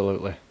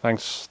 Absolutely.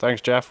 Thanks,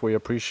 Jeff. We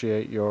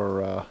appreciate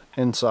your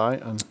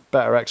insight and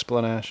better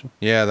explanation.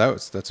 Yeah,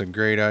 that's a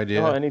great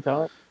idea. Oh,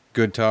 anytime.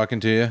 Good talking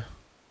to you.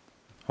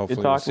 Hopefully Good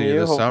we'll talking see to you you.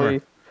 this Hopefully-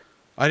 summer.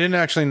 I didn't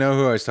actually know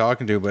who I was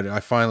talking to, but I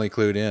finally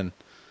clued in.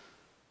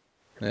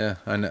 Yeah,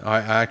 I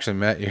actually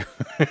met you.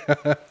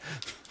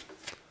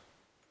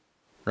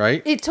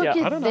 Right? It took Yeah, I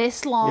you don't know.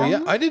 this long?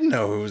 Yeah, I didn't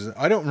know who was.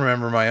 I don't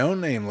remember my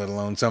own name, let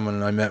alone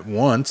someone I met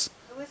once.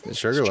 At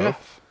Sugarloaf.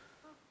 Jeff.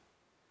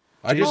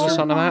 I just Jesus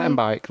on a mountain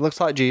bike. Looks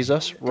like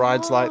Jesus.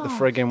 Rides like the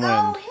friggin'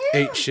 wind.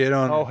 ate shit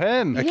on. Oh,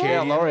 him.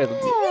 Acadian. Yeah, Laurie. His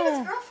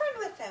girlfriend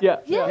with him. Yeah.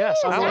 Yes,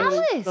 I'm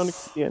Alice.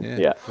 Alice. Yeah.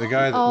 Yeah. The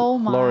guy that. Oh,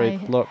 my. Laurie.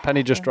 Look,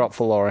 penny just dropped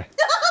for Laurie.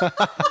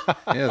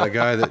 Yeah, the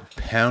guy that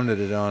pounded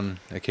it on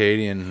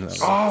Acadian.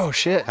 Oh,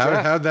 shit.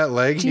 Jeff. How'd that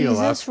leg heal up?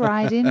 Jesus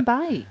riding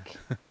bike.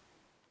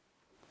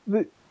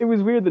 It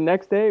was weird. The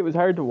next day, it was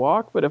hard to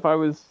walk, but if I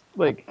was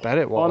like bet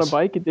it on a was.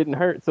 bike, it didn't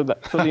hurt. So the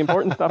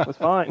important stuff was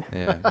fine.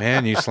 Yeah,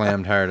 man, you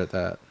slammed hard at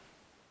that.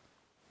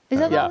 Is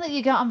that the Yeah. one that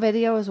you got on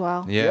video as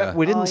well? Yeah.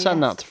 We didn't Oh, send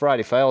yes. that to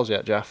Friday Fails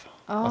yet, Jeff.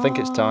 I think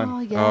it's time. Oh,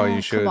 yeah. Oh,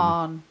 you should. Come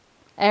on.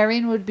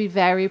 Erin would be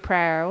very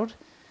proud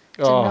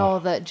to Oh. know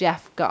that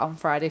Jeff got on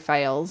Friday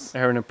Fails.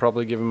 Erin would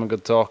probably give him a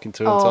good talking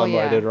to and Oh, tell him what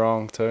yeah. he did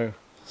wrong, too.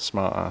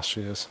 Smart ass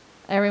she is.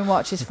 Erin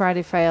watches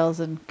Friday Fails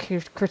and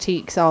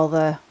critiques all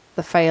the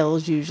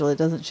fails usually,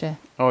 doesn't she?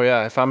 Oh,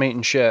 yeah. If I'm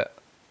eating shit,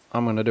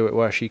 I'm going to do it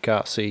where she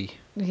can't see.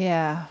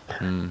 Yeah.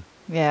 Hmm.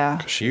 Yeah.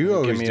 You Give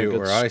always me a do it good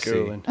where I see.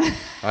 schooling.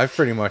 I've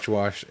pretty much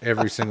watched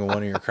every single one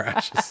of your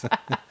crashes. Well,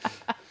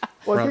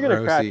 if Front you're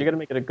gonna row crash, seat. you gotta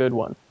make it a good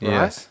one.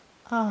 Yes.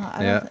 Oh,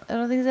 I Yeah.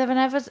 don't think there's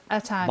ever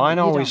a time. Mine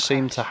that you always don't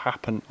seem crash. to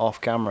happen off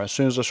camera. As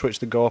soon as I switch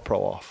the GoPro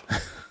off,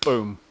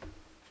 boom.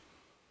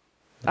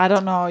 I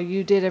don't know.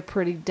 You did a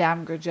pretty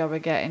damn good job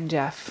of getting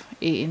Jeff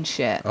eating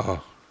shit.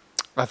 Oh,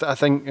 I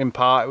think in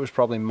part it was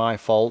probably my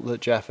fault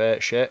that Jeff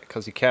ate shit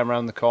because he came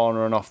around the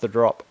corner and off the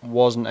drop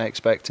wasn't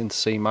expecting to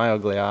see my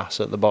ugly ass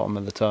at the bottom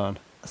of the turn.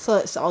 So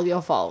it's all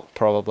your fault.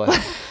 Probably.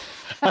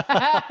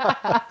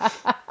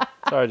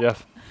 Sorry,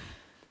 Jeff.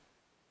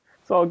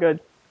 It's all good.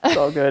 It's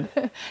all good.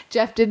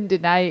 Jeff didn't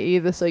deny it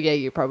either, so yeah,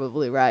 you're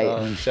probably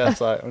right.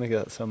 Jeff's like, I'm gonna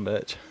get that some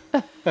bitch.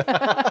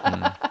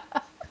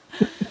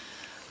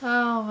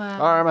 Oh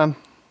man. All right, man.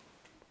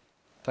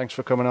 Thanks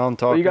for coming on, Well,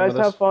 talking you guys with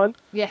us. have fun.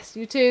 Yes,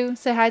 you too.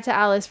 Say hi to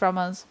Alice from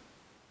us.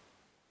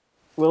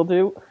 Will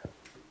do.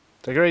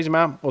 Take it easy,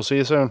 man. We'll see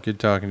you soon. good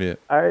talking to you.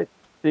 All right.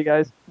 See you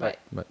guys. Bye.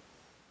 But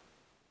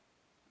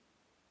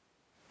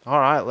All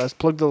right, let's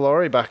plug the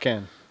Laurie back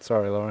in.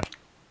 Sorry, Laurie.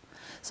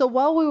 So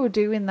while we were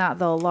doing that,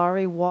 though,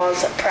 Laurie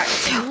was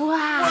practicing.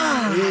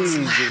 Wow.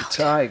 Easy,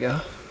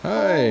 tiger.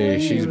 hi,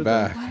 she's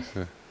back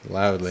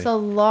loudly. So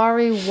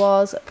Laurie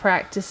was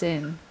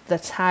practicing the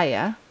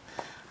tire.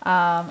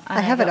 And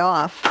I have it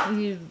off.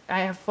 I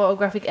have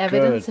photographic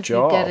evidence Good of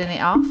job. you getting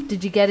it off.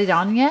 Did you get it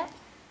on yet?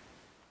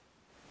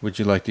 Would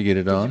you like to get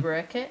it Did you on?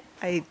 break it?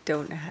 I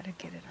don't know how to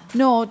get it on.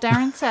 No,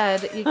 Darren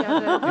said you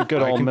got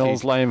Good I old can Mills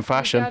teach- Lane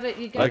fashion.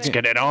 Let's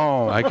get it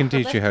on. I can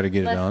teach you how to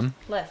get it on.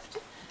 Lift.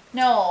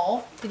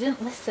 No, you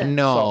didn't listen.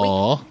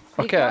 No.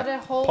 You Okay, gotta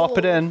hold- pop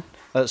it in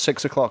at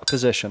 6 o'clock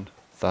position.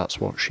 That's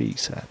what she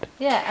said.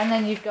 Yeah, and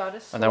then you've got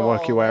to And then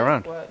work your way slowly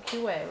around. Work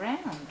your way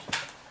around.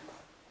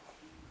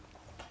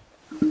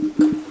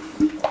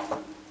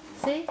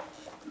 See?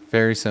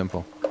 Very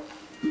simple.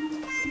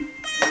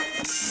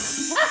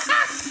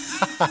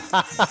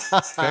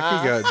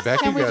 Becky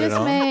Can we got it just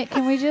on.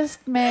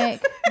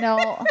 make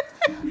no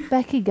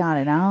Becky got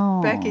it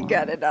on. Becky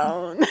got it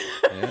on.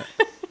 Yeah.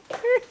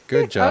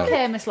 Good job.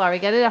 Okay, Miss Laurie,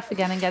 get it off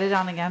again and get it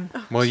on again.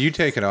 Well, you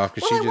take it off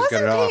because Well, she just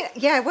got it off.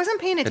 Yeah, I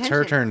wasn't paying attention. It's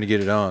her turn to get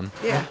it on.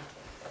 Yeah.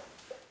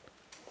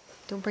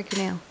 Don't break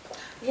your nail.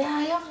 Yeah,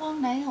 I have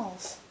long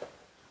nails.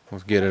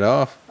 Let's get it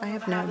off. I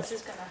have Now none. this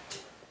is gonna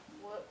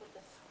work with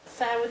the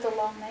fair with the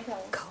long nails.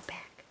 Go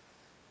back.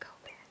 Go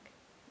back.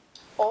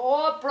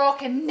 Oh,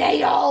 broken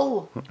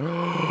nail!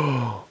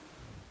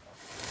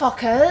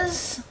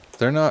 Fuckers!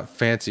 They're not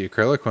fancy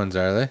acrylic ones,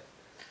 are they?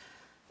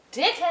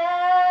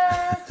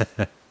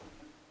 Dickhead!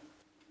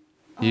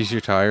 Use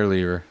your tire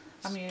lever.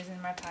 I'm using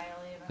my tire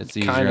lever. It's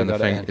Kinda easier on the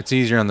got it in. It's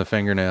easier on the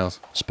fingernails.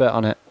 Spit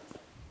on it. I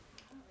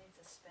don't need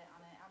to spit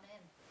on it.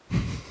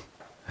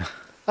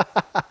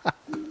 I'm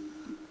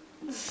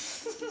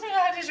in.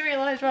 I just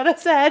realised what I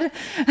said.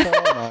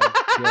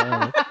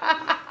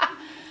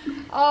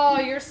 Oh,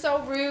 you're so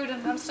rude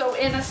and I'm so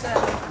innocent.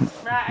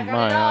 Right, I got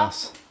My it off.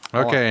 ass.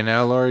 Okay,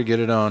 now Laurie, get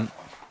it on.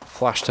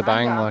 Flash to I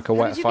bang got- like a How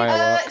wet did you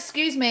firework.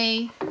 excuse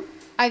me.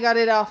 I got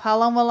it off. How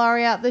long will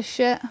Laurie at this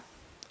shit?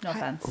 No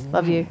offense.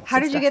 Love you. How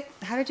did you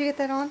sister. get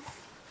that on?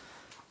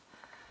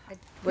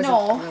 Wasn't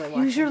really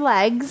watching. Use your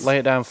legs. Lay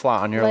it down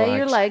flat on your legs. Lay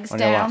your legs on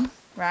your down. lap.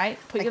 Right.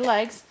 Put your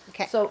legs.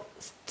 Okay. So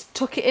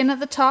tuck it in at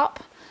the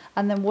top,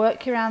 and then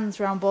work your hands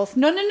around both.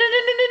 No.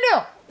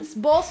 It's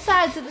both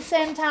sides at the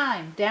same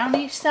time. Down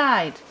each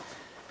side.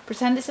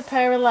 Pretend it's a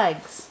pair of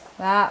legs.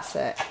 That's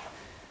it.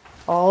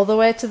 All the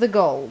way to the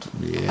gold.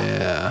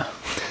 Yeah.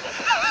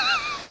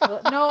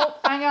 No,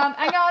 hang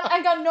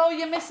on. No,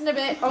 you're missing a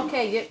bit.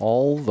 Okay, you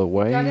All the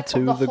way gotta to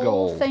put the whole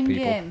goal, thing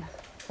people. in.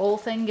 Whole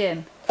thing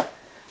in.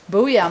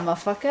 Booyah,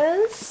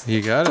 motherfuckers.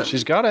 You got it.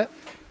 She's got it.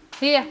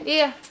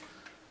 Here.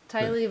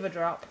 Tie lever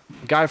drop.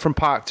 Guy from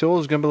Park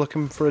Tools is going to be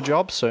looking for a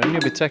job soon.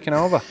 You'll be taking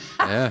over.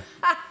 Yeah.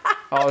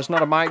 Oh, it's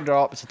not a mic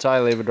drop. It's a tie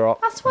lever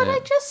drop. That's what Yeah. I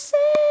just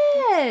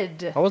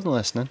said. I wasn't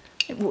listening.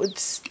 It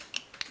was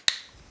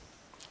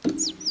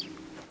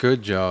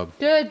Good job.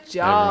 good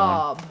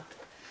job.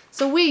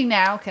 So we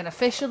now can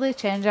officially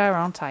change our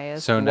own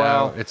tires. So now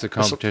Well, it's a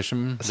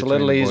competition. It's a between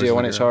little the boys easier and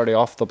when the it's girls. already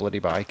off the bloody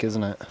bike,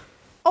 isn't it?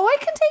 Oh, I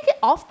can take it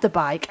off the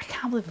bike. I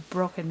can't believe I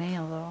broke a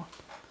nail though.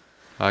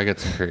 I got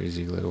some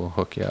crazy little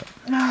hook you up.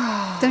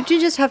 Don't you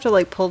just have to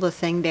like pull the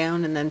thing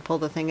down and then pull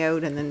the thing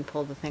out and then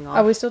pull the thing off?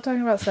 Are we still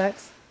talking about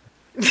sex?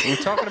 Are we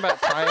talking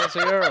about tires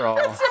here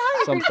or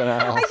something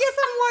else? I guess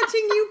I'm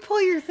watching you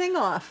pull your thing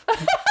off.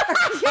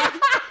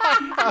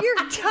 Your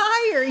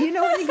tire, you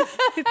know when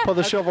you Put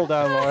the shovel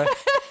down, Laura.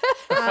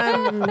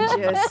 I'm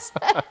just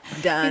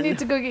You done. need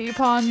to go get your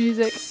pawn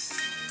music.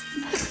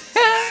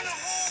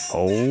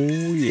 Oh,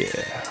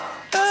 yeah.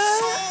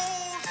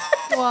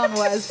 Go on,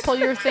 Wes. Pull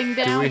your thing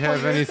down. Do we pull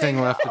have your anything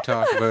thing left to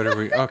talk about?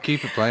 Or oh,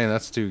 keep it playing.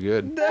 That's too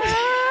good.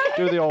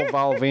 Do the old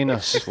Val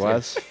Venus,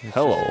 Wes.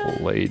 Hello,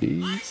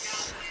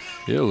 ladies.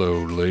 Hello,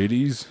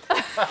 ladies.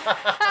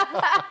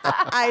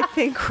 I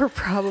think we're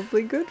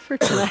probably good for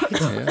tonight.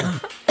 Yeah.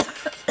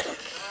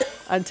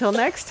 Until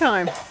next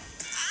time.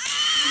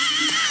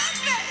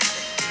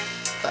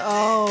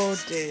 Oh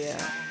dear.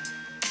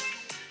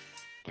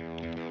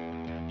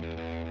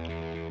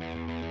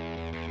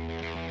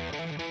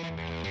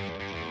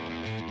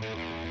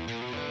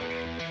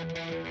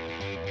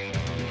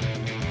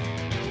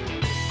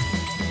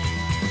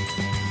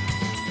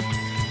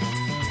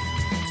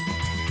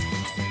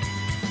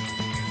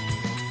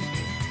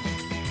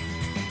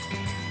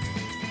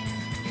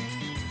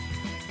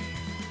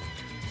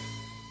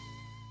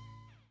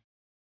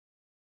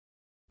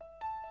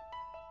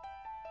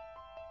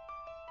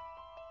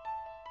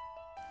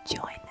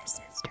 Join the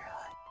sisterhood.